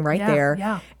groundbreaking thing right there.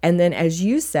 Yeah. And then, as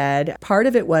you said, part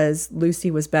of it was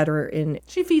Lucy was better in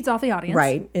She feeds off the audience.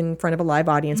 right in front of a live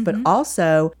audience, but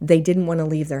also they didn't want to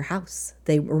leave their house.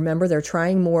 They're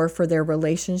trying more for their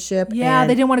relationship. Yeah, and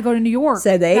they didn't want to go to New York.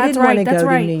 so they That's didn't want to right, that's go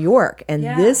right. to New York. And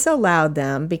Yeah. this allowed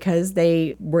them, because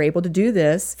they were able to do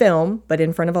this film, but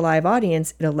in front of a live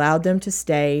audience, it allowed them to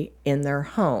stay in their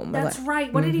home. That's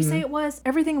right. What did he say it was?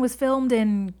 Everything was filmed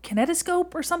in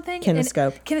kinetoscope or something?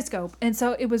 Kinescope. Kinescope. And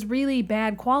so it was really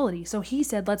bad quality. So he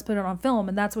said, let's put it on film.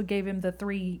 And that's what gave him the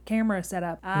 3-camera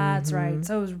setup. That's right.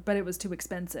 So but it was too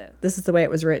expensive. This is the way it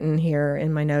was written here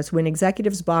in my notes. When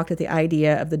executives balked at the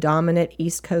idea of the dominant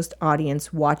East Coast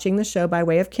audience watching the show by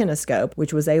way of kinescope,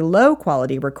 which was a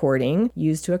low-quality recording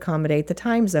used to accommodate the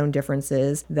time zone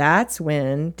differences, that's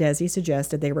when Desi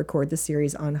suggested they record the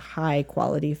series on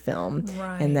high-quality film.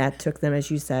 Right. And that took them,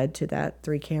 as you said, to that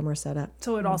 3-camera setup.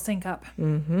 So it all sync up.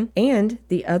 And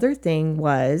the other thing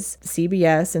was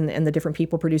CBS and the different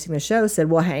people producing the show said,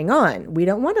 well, hang on. We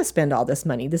don't want to spend all this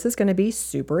money. This is going to be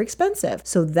super expensive.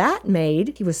 So that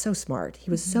made, he was so smart. He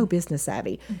was so business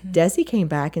savvy. Desi came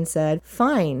back and said,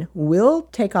 fine, we'll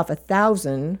take off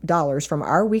 $1,000 from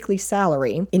our weekly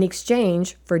salary in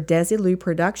exchange for Desilu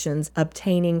Productions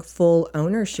obtaining full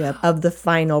ownership of the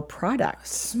final product.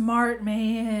 Smart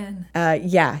man.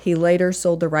 Yeah, he later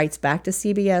sold the rights back to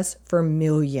CBS for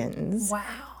millions. Wow.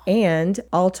 And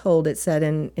all told, it said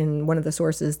in one of the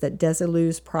sources that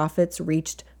Desilu's profits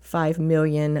reached $5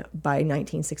 million by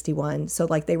 1961. So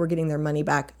like they were getting their money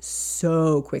back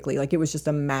so quickly. Like it was just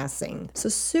amassing. So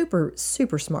super,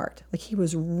 super smart. Like he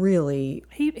was really...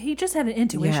 He just had an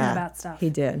intuition about stuff. He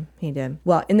did.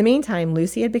 Well, in the meantime,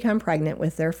 Lucy had become pregnant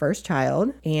with their first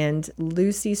child. And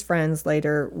Lucy's friends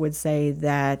later would say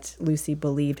that Lucy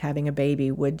believed having a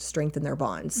baby would strengthen their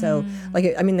bond. So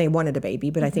they wanted a baby,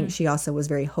 but I think she also was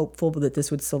very hopeful that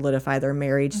this would solidify their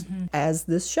marriage as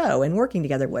this show and working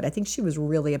together would. I think she was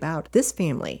really about this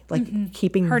family, like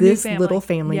keeping Her this new family. little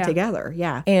family Yeah. together.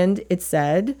 Yeah. And it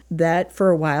said that for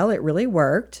a while it really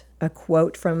worked. A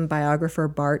quote from biographer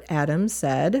Bart Adams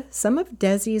said, some of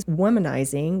Desi's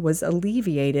womanizing was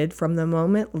alleviated from the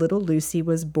moment little Lucy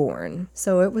was born.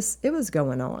 So it was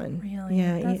going on. Really?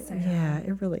 Yeah, That's sad. yeah,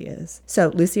 it really is. So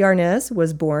Lucy Arnaz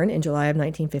was born in July of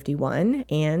 1951,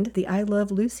 and the I Love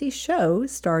Lucy show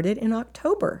started in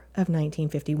October of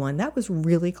 1951. That was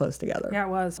really close together. Yeah, it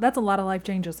was. That's a lot of life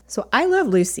changes. So I Love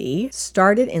Lucy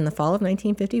started in the fall of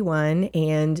 1951,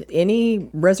 and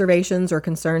any reservations or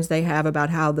concerns they have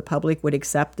about how the public would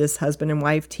accept this husband and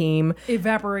wife team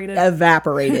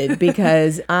evaporated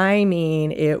because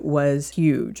it was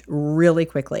huge really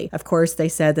quickly. Of course, they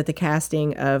said that the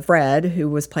casting of Fred, who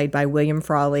was played by William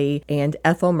Frawley, and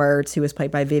Ethel Mertz, who was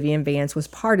played by Vivian Vance, was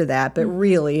part of that, but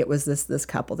really it was this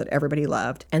couple that everybody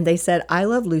loved. And they said I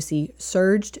Love Lucy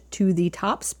surged to the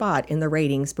top spot in the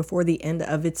ratings before the end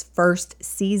of its first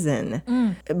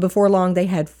season. Before long, they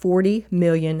had 40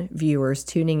 million viewers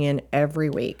tuning in every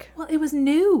week. Well, it was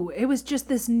new. It was just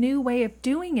this new way of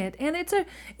doing it. And it's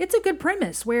a good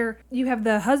premise where you have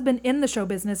the husband in the show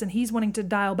business and he's wanting to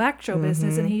dial back show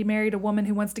business, and he married a woman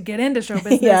who wants to get into show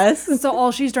business. Yes. So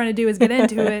all she's trying to do is get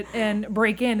into it and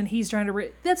break in, and he's trying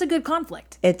to... That's a good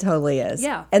conflict. It totally is.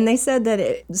 Yeah. And they said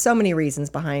that so many reasons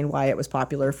behind why it was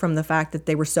popular, from the fact that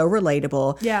they were so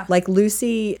relatable. Yeah. Like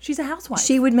Lucy... She's a housewife.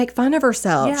 She would make fun of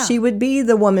herself. Yeah. She would be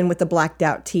the woman with the blacked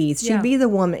out teeth. She'd Yeah. be the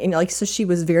woman, so she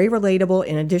was very relatable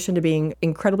in addition to being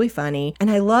incredibly incredibly funny.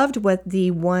 And I loved what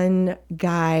the one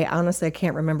guy, honestly, I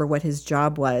can't remember what his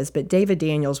job was, but David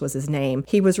Daniels was his name.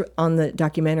 He was on the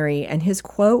documentary, and his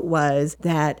quote was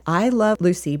that I Love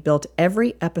Lucy built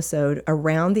every episode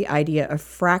around the idea of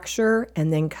fracture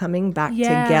and then coming back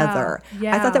together.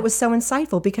 I thought that was so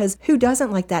insightful, because who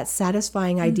doesn't like that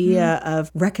satisfying idea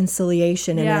of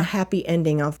reconciliation and a happy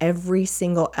ending of every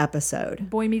single episode?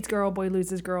 Boy meets girl, boy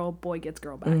loses girl, boy gets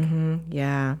girl back.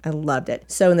 Yeah, I loved it.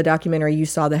 So in the documentary, you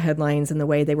saw the headlines and the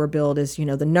way they were billed as,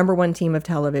 the number one team of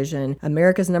television,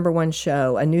 America's number one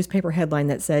show, a newspaper headline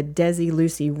that said Desi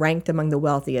Lucy ranked among the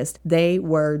wealthiest. They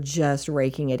were just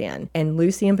raking it in. And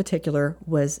Lucy in particular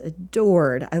was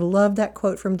adored. I love that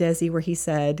quote from Desi where he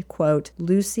said, quote,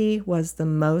 Lucy was the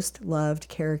most loved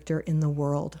character in the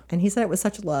world. And he said it with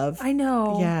such love. I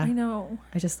know. Yeah. I know.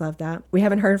 I just love that. We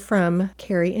haven't heard from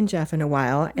Carrie and Jeff in a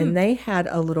while, and they had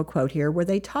a little quote here where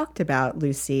they talked about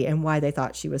Lucy and why they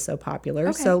thought she was so popular.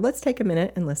 Okay. So let's take a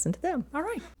minute and listen to them. All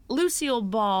right. Lucille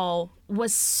Ball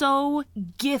was so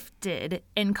gifted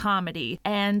in comedy,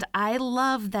 and I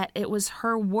love that it was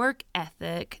her work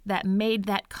ethic that made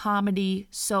that comedy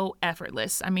so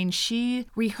effortless. I mean, she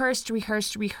rehearsed,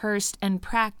 and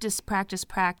practiced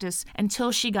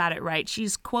until she got it right.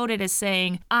 She's quoted as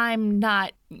saying, I'm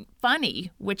not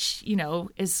funny, which,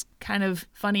 is kind of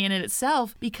funny in it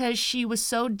itself, because she was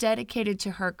so dedicated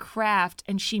to her craft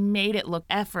and she made it look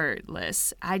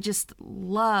effortless. I just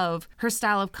love her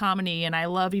style of comedy, and I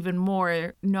love even more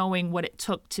knowing what it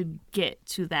took to get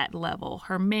to that level.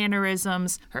 Her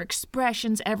mannerisms, her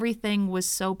expressions, everything was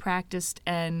so practiced,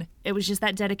 and it was just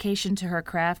that dedication to her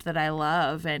craft that I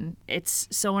love, and it's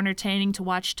so entertaining to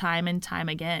watch time and time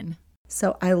again.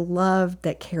 So I love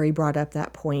that Carrie brought up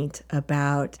that point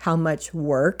about how much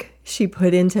work she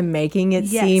put into making it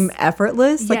seem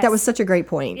effortless. Like, that was such a great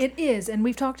point. It is. And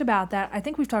we've talked about that. I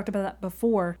think we've talked about that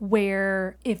before,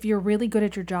 where if you're really good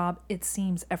at your job, it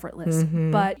seems effortless.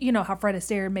 But you know how Fred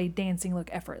Astaire made dancing look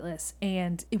effortless,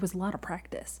 and it was a lot of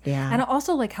practice. Yeah. And I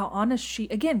also like how honest she,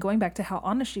 again, going back to how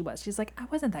honest she was. She's like, I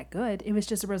wasn't that good. It was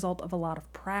just a result of a lot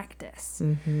of practice.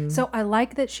 So I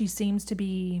like that she seems to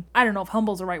be, I don't know if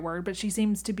humble's the right word, but she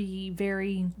seems to be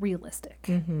very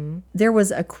realistic. There was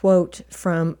a quote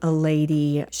from a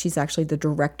lady. She's actually the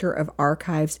director of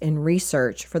archives and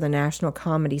research for the National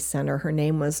Comedy Center. Her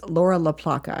name was Laura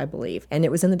LaPlaca, I believe. And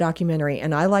it was in the documentary.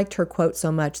 And I liked her quote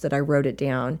so much that I wrote it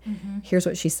down. Here's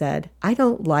what she said. I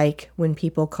don't like when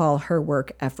people call her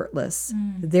work effortless.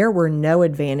 There were no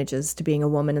advantages to being a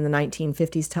woman in the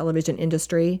 1950s television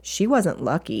industry. She wasn't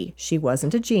lucky. She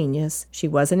wasn't a genius. She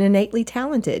wasn't innately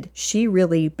talented. She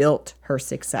really built her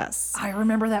success. I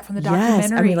remember that from the documentary.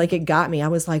 Yes, I mean, like, it got me. I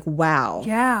was like, wow.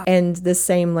 Yeah. And this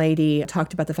same lady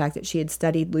talked about the fact that she had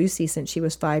studied Lucy since she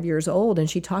was 5 years old, and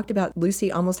she talked about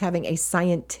Lucy almost having a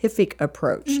scientific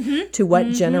approach to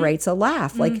what generates a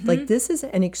laugh. Like this is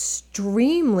an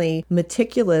extremely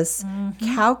meticulous,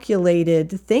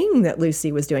 calculated thing that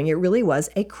Lucy was doing. It really was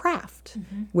a craft,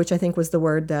 which I think was the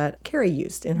word that Carrie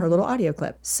used in her little audio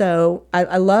clip. So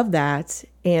I love that.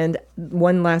 And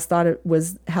one last thought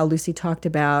was how Lucy talked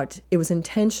about it was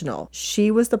intentional. She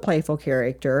was the playful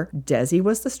character. Desi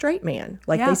was the straight man.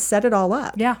 Like, they set it all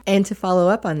up. Yeah. And to follow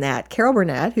up on that, Carol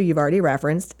Burnett, who you've already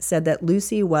referenced, said that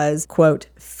Lucy was, quote,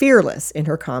 fearless in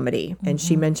her comedy. And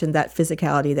she mentioned that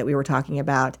physicality that we were talking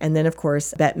about. And then, of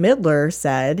course, Bette Midler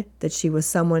said that she was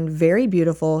someone very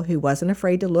beautiful who wasn't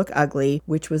afraid to look ugly,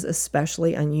 which was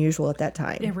especially unusual at that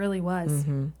time. It really was.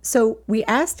 So we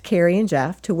asked Carrie and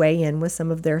Jeff to weigh in with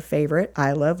some of their favorite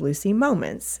I Love Lucy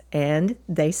moments, and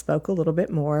they spoke a little bit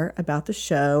more about the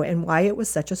show and why it was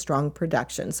such a strong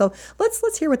production. So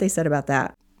let's hear what they said about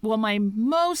that. Well, my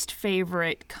most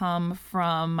favorite come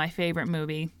from my favorite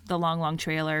movie, The Long, Long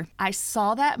Trailer. I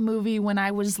saw that movie when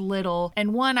I was little,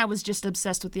 and I was just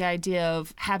obsessed with the idea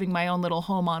of having my own little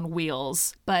home on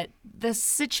wheels. But the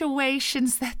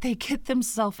situations that they get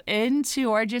themselves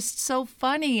into are just so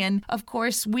funny. And of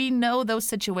course, we know those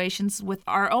situations with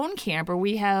our own camper.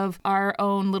 We have our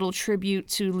own little tribute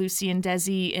to Lucy and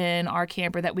Desi in our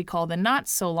camper that we call the Not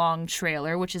So Long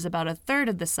Trailer, which is about a third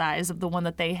of the size of the one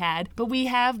that they had. But we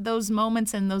have those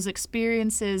moments and those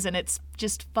experiences, and it's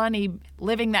just funny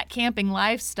living that camping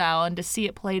lifestyle, and to see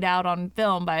it played out on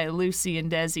film by Lucy and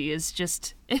Desi is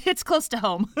just It's close to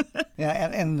home. Yeah,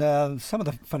 and some of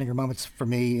the funnier moments for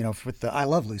me, you know, with the I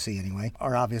Love Lucy anyway,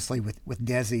 are obviously with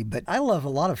Desi, but I love a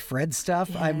lot of Fred's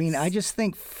stuff. I mean, I just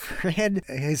think Fred,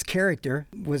 his character,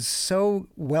 was so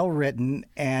well written,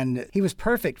 and he was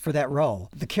perfect for that role.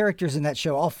 The characters in that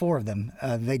show, all four of them,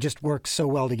 they just worked so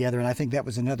well together, and I think that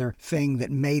was another thing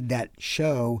that made that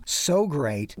show so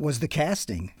great was the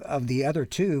casting of the other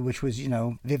two, which was, you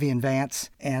know, Vivian Vance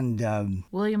and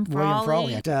William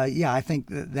Frawley. Yeah, I think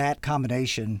that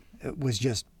combination was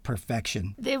just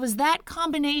perfection. It was that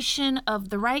combination of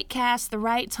the right cast, the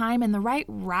right time, and the right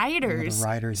writers. The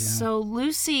writers, yeah. So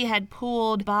Lucy had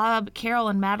pulled Bob Carroll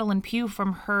and Madeline Pugh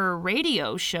from her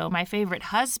radio show, My Favorite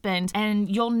Husband, and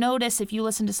you'll notice if you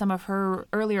listen to some of her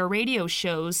earlier radio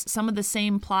shows, some of the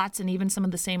same plots and even some of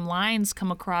the same lines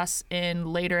come across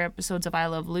in later episodes of I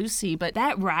Love Lucy, but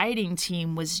that writing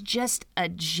team was just a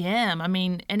gem. I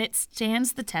mean, and it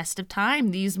stands the test of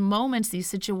time. These moments, these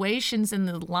situations, and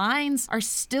the lines are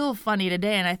still funny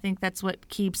today, and I think that's what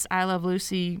keeps I Love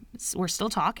Lucy. We're still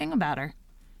talking about her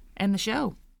and the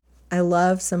show. I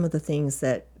love some of the things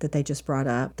that they just brought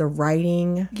up. The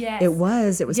writing, Yes. it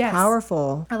was Yes.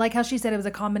 powerful. I like how she said it was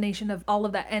a combination of all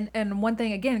of that. And one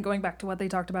thing, again, going back to what they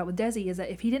talked about with Desi, is that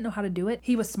if he didn't know how to do it,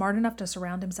 he was smart enough to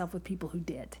surround himself with people who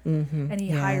did. And he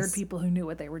hired people who knew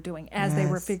what they were doing as they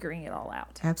were figuring it all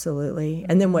out. Absolutely.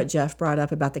 And then what Jeff brought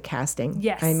up about the casting.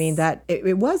 Yes. I mean, that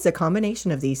it was a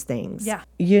combination of these things. Yeah.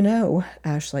 You know,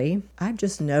 Ashley, I've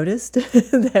just noticed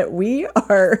that we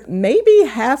are maybe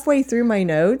halfway through my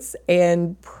notes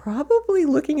and probably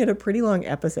looking at a pretty long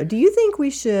episode. Do you think we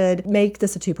should make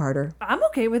this a two-parter? I'm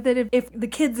okay with it if the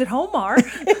kids at home are.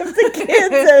 The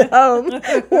kids at home,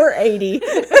 we're 80.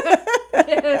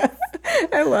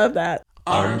 I love that.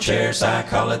 Armchair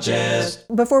Psychologist.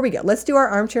 Before we go, let's do our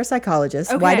armchair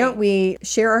psychologist. Why Okay. don't we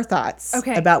share our thoughts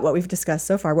Okay. about what we've discussed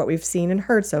so far, what we've seen and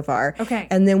heard so far. Okay.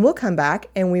 And then we'll come back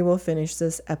and we will finish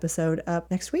this episode up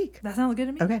next week. That sounds good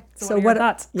to me. Okay. So what are your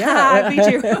thoughts? Yeah. I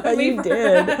beat you. You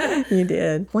did. You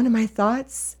did. One of my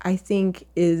thoughts, I think,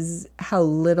 is how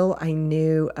little I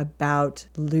knew about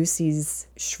Lucy's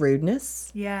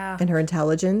shrewdness. Yeah. And her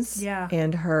intelligence. Yeah.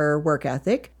 And her work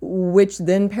ethic, which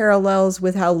then parallels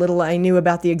with how little I knew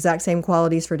about the exact same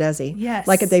qualities for Desi. Yes.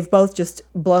 Like they've both just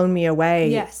blown me away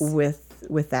Yes. with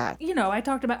that. You know, I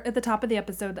talked about at the top of the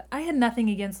episode that I had nothing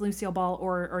against Lucille Ball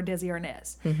or Desi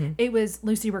Arnaz. It was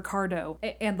Lucy Ricardo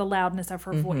and the loudness of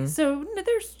her voice. So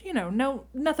there's,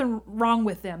 nothing wrong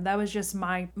with them. That was just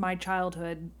my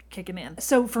childhood kicking in.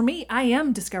 So for me, I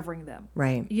am discovering them.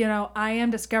 Right. I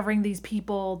am discovering these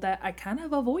people that I kind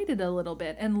of avoided a little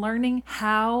bit and learning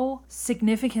how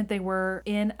significant they were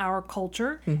in our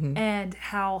culture and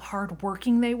how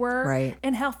hardworking they were Right.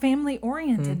 and how family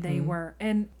oriented they were.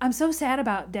 And I'm so sad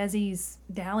about Desi's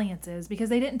dalliances because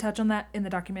they didn't touch on that in the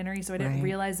documentary, so I didn't Right.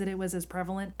 realize that it was as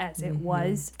prevalent as it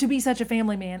was to be such a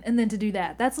family man and then to do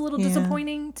that. That's a little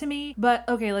disappointing to me, but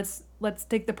okay, let's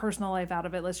take the personal life out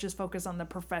of it. Let's just focus on the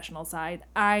professional side.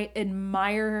 I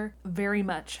admire very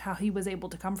much how he was able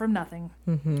to come from nothing.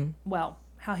 Well,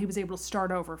 how he was able to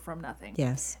start over from nothing.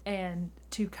 Yes. And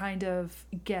to kind of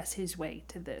guess his way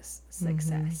to this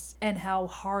success. And how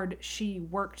hard she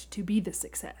worked to be the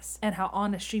success. And how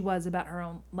honest she was about her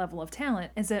own level of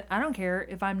talent. And said, I don't care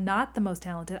if I'm not the most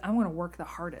talented, I'm going to work the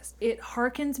hardest. It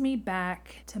harkens me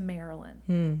back to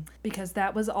Marilyn. Because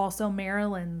that was also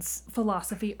Marilyn's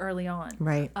philosophy early on.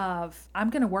 Right. Of, I'm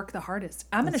going to work the hardest.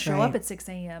 I'm going to That's show right. up at 6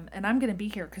 a.m. and I'm going to be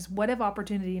here because what if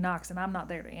opportunity knocks and I'm not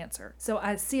there to answer? So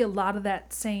I see a lot of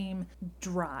that same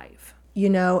drive.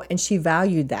 And she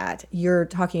valued that. You're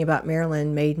talking about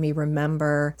Marilyn made me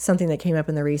remember something that came up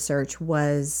in the research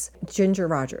was Ginger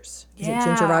Rogers. Is it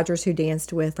Ginger Yeah. Rogers who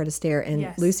danced with Fred Astaire? And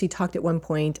Yes. Lucy talked at one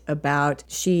point about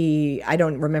I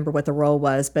don't remember what the role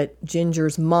was, but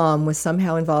Ginger's mom was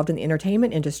somehow involved in the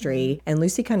entertainment industry. And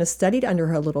Lucy kind of studied under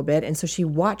her a little bit. And so she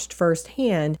watched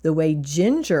firsthand the way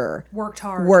Ginger Worked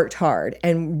hard.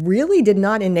 and really did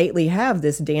not innately have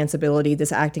this dance ability,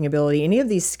 this acting ability, any of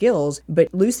these skills. But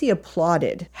Lucy applauded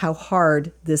how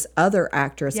hard this other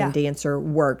actress and dancer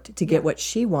worked to get what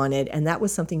she wanted. And that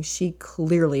was something she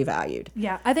clearly valued.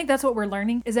 Yeah, I think that's what we're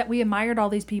learning is that we admired all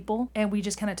these people and we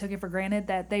just kind of took it for granted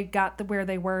that they got to where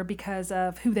they were because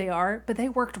of who they are, but they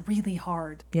worked really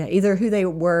hard. Yeah, either who they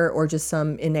were or just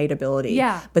some innate ability.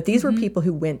 Yeah. But these were people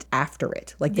who went after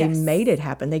it. Like Yes. they made it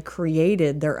happen. They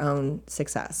created their own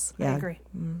success. I agree.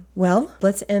 Well,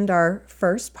 let's end our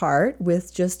first part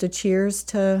with just a cheers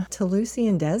to Lucy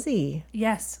and Desi. Absolutely.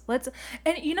 Yes, let's.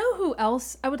 And you know who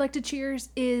else I would like to cheers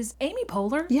is Amy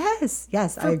Poehler. Yes,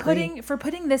 I agree. For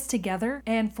putting this together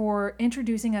and for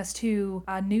introducing us to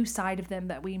a new side of them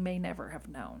that we may never have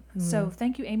known. So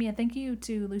thank you, Amy, and thank you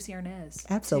to Lucy Arnaz.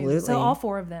 Absolutely. So all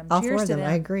four of them. All Cheers four of to them.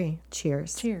 I agree.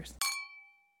 Cheers. Cheers.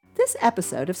 This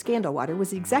episode of Scandal Water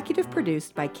was executive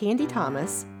produced by Candy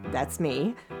Thomas, that's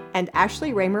me, and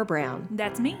Ashley Raymer Brown.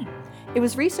 That's me. It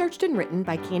was researched and written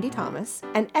by Candy Thomas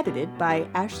and edited by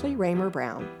Ashley Raymer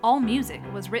Brown. All music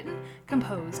was written,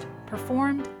 composed,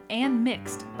 performed, and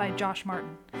mixed by Josh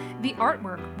Martin. The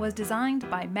artwork was designed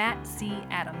by Matt C.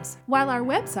 Adams, while our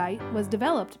website was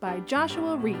developed by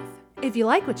Joshua Reith. If you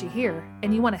like what you hear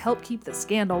and you want to help keep the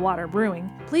Scandal Water brewing,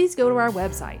 please go to our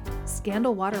website,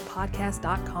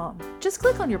 scandalwaterpodcast.com. Just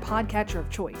click on your podcatcher of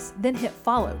choice, then hit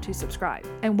follow to subscribe.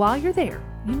 And while you're there,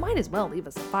 you might as well leave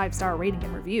us a 5-star rating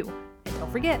and review. And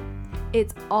don't forget,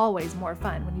 it's always more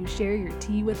fun when you share your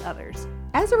tea with others.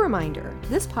 As a reminder,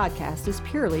 this podcast is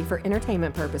purely for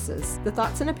entertainment purposes. The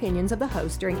thoughts and opinions of the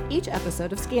host during each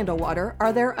episode of Scandal Water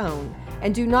are their own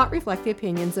and do not reflect the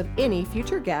opinions of any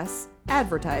future guests,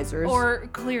 advertisers, Or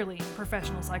clearly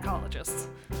professional psychologists.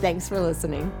 Thanks for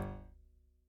listening.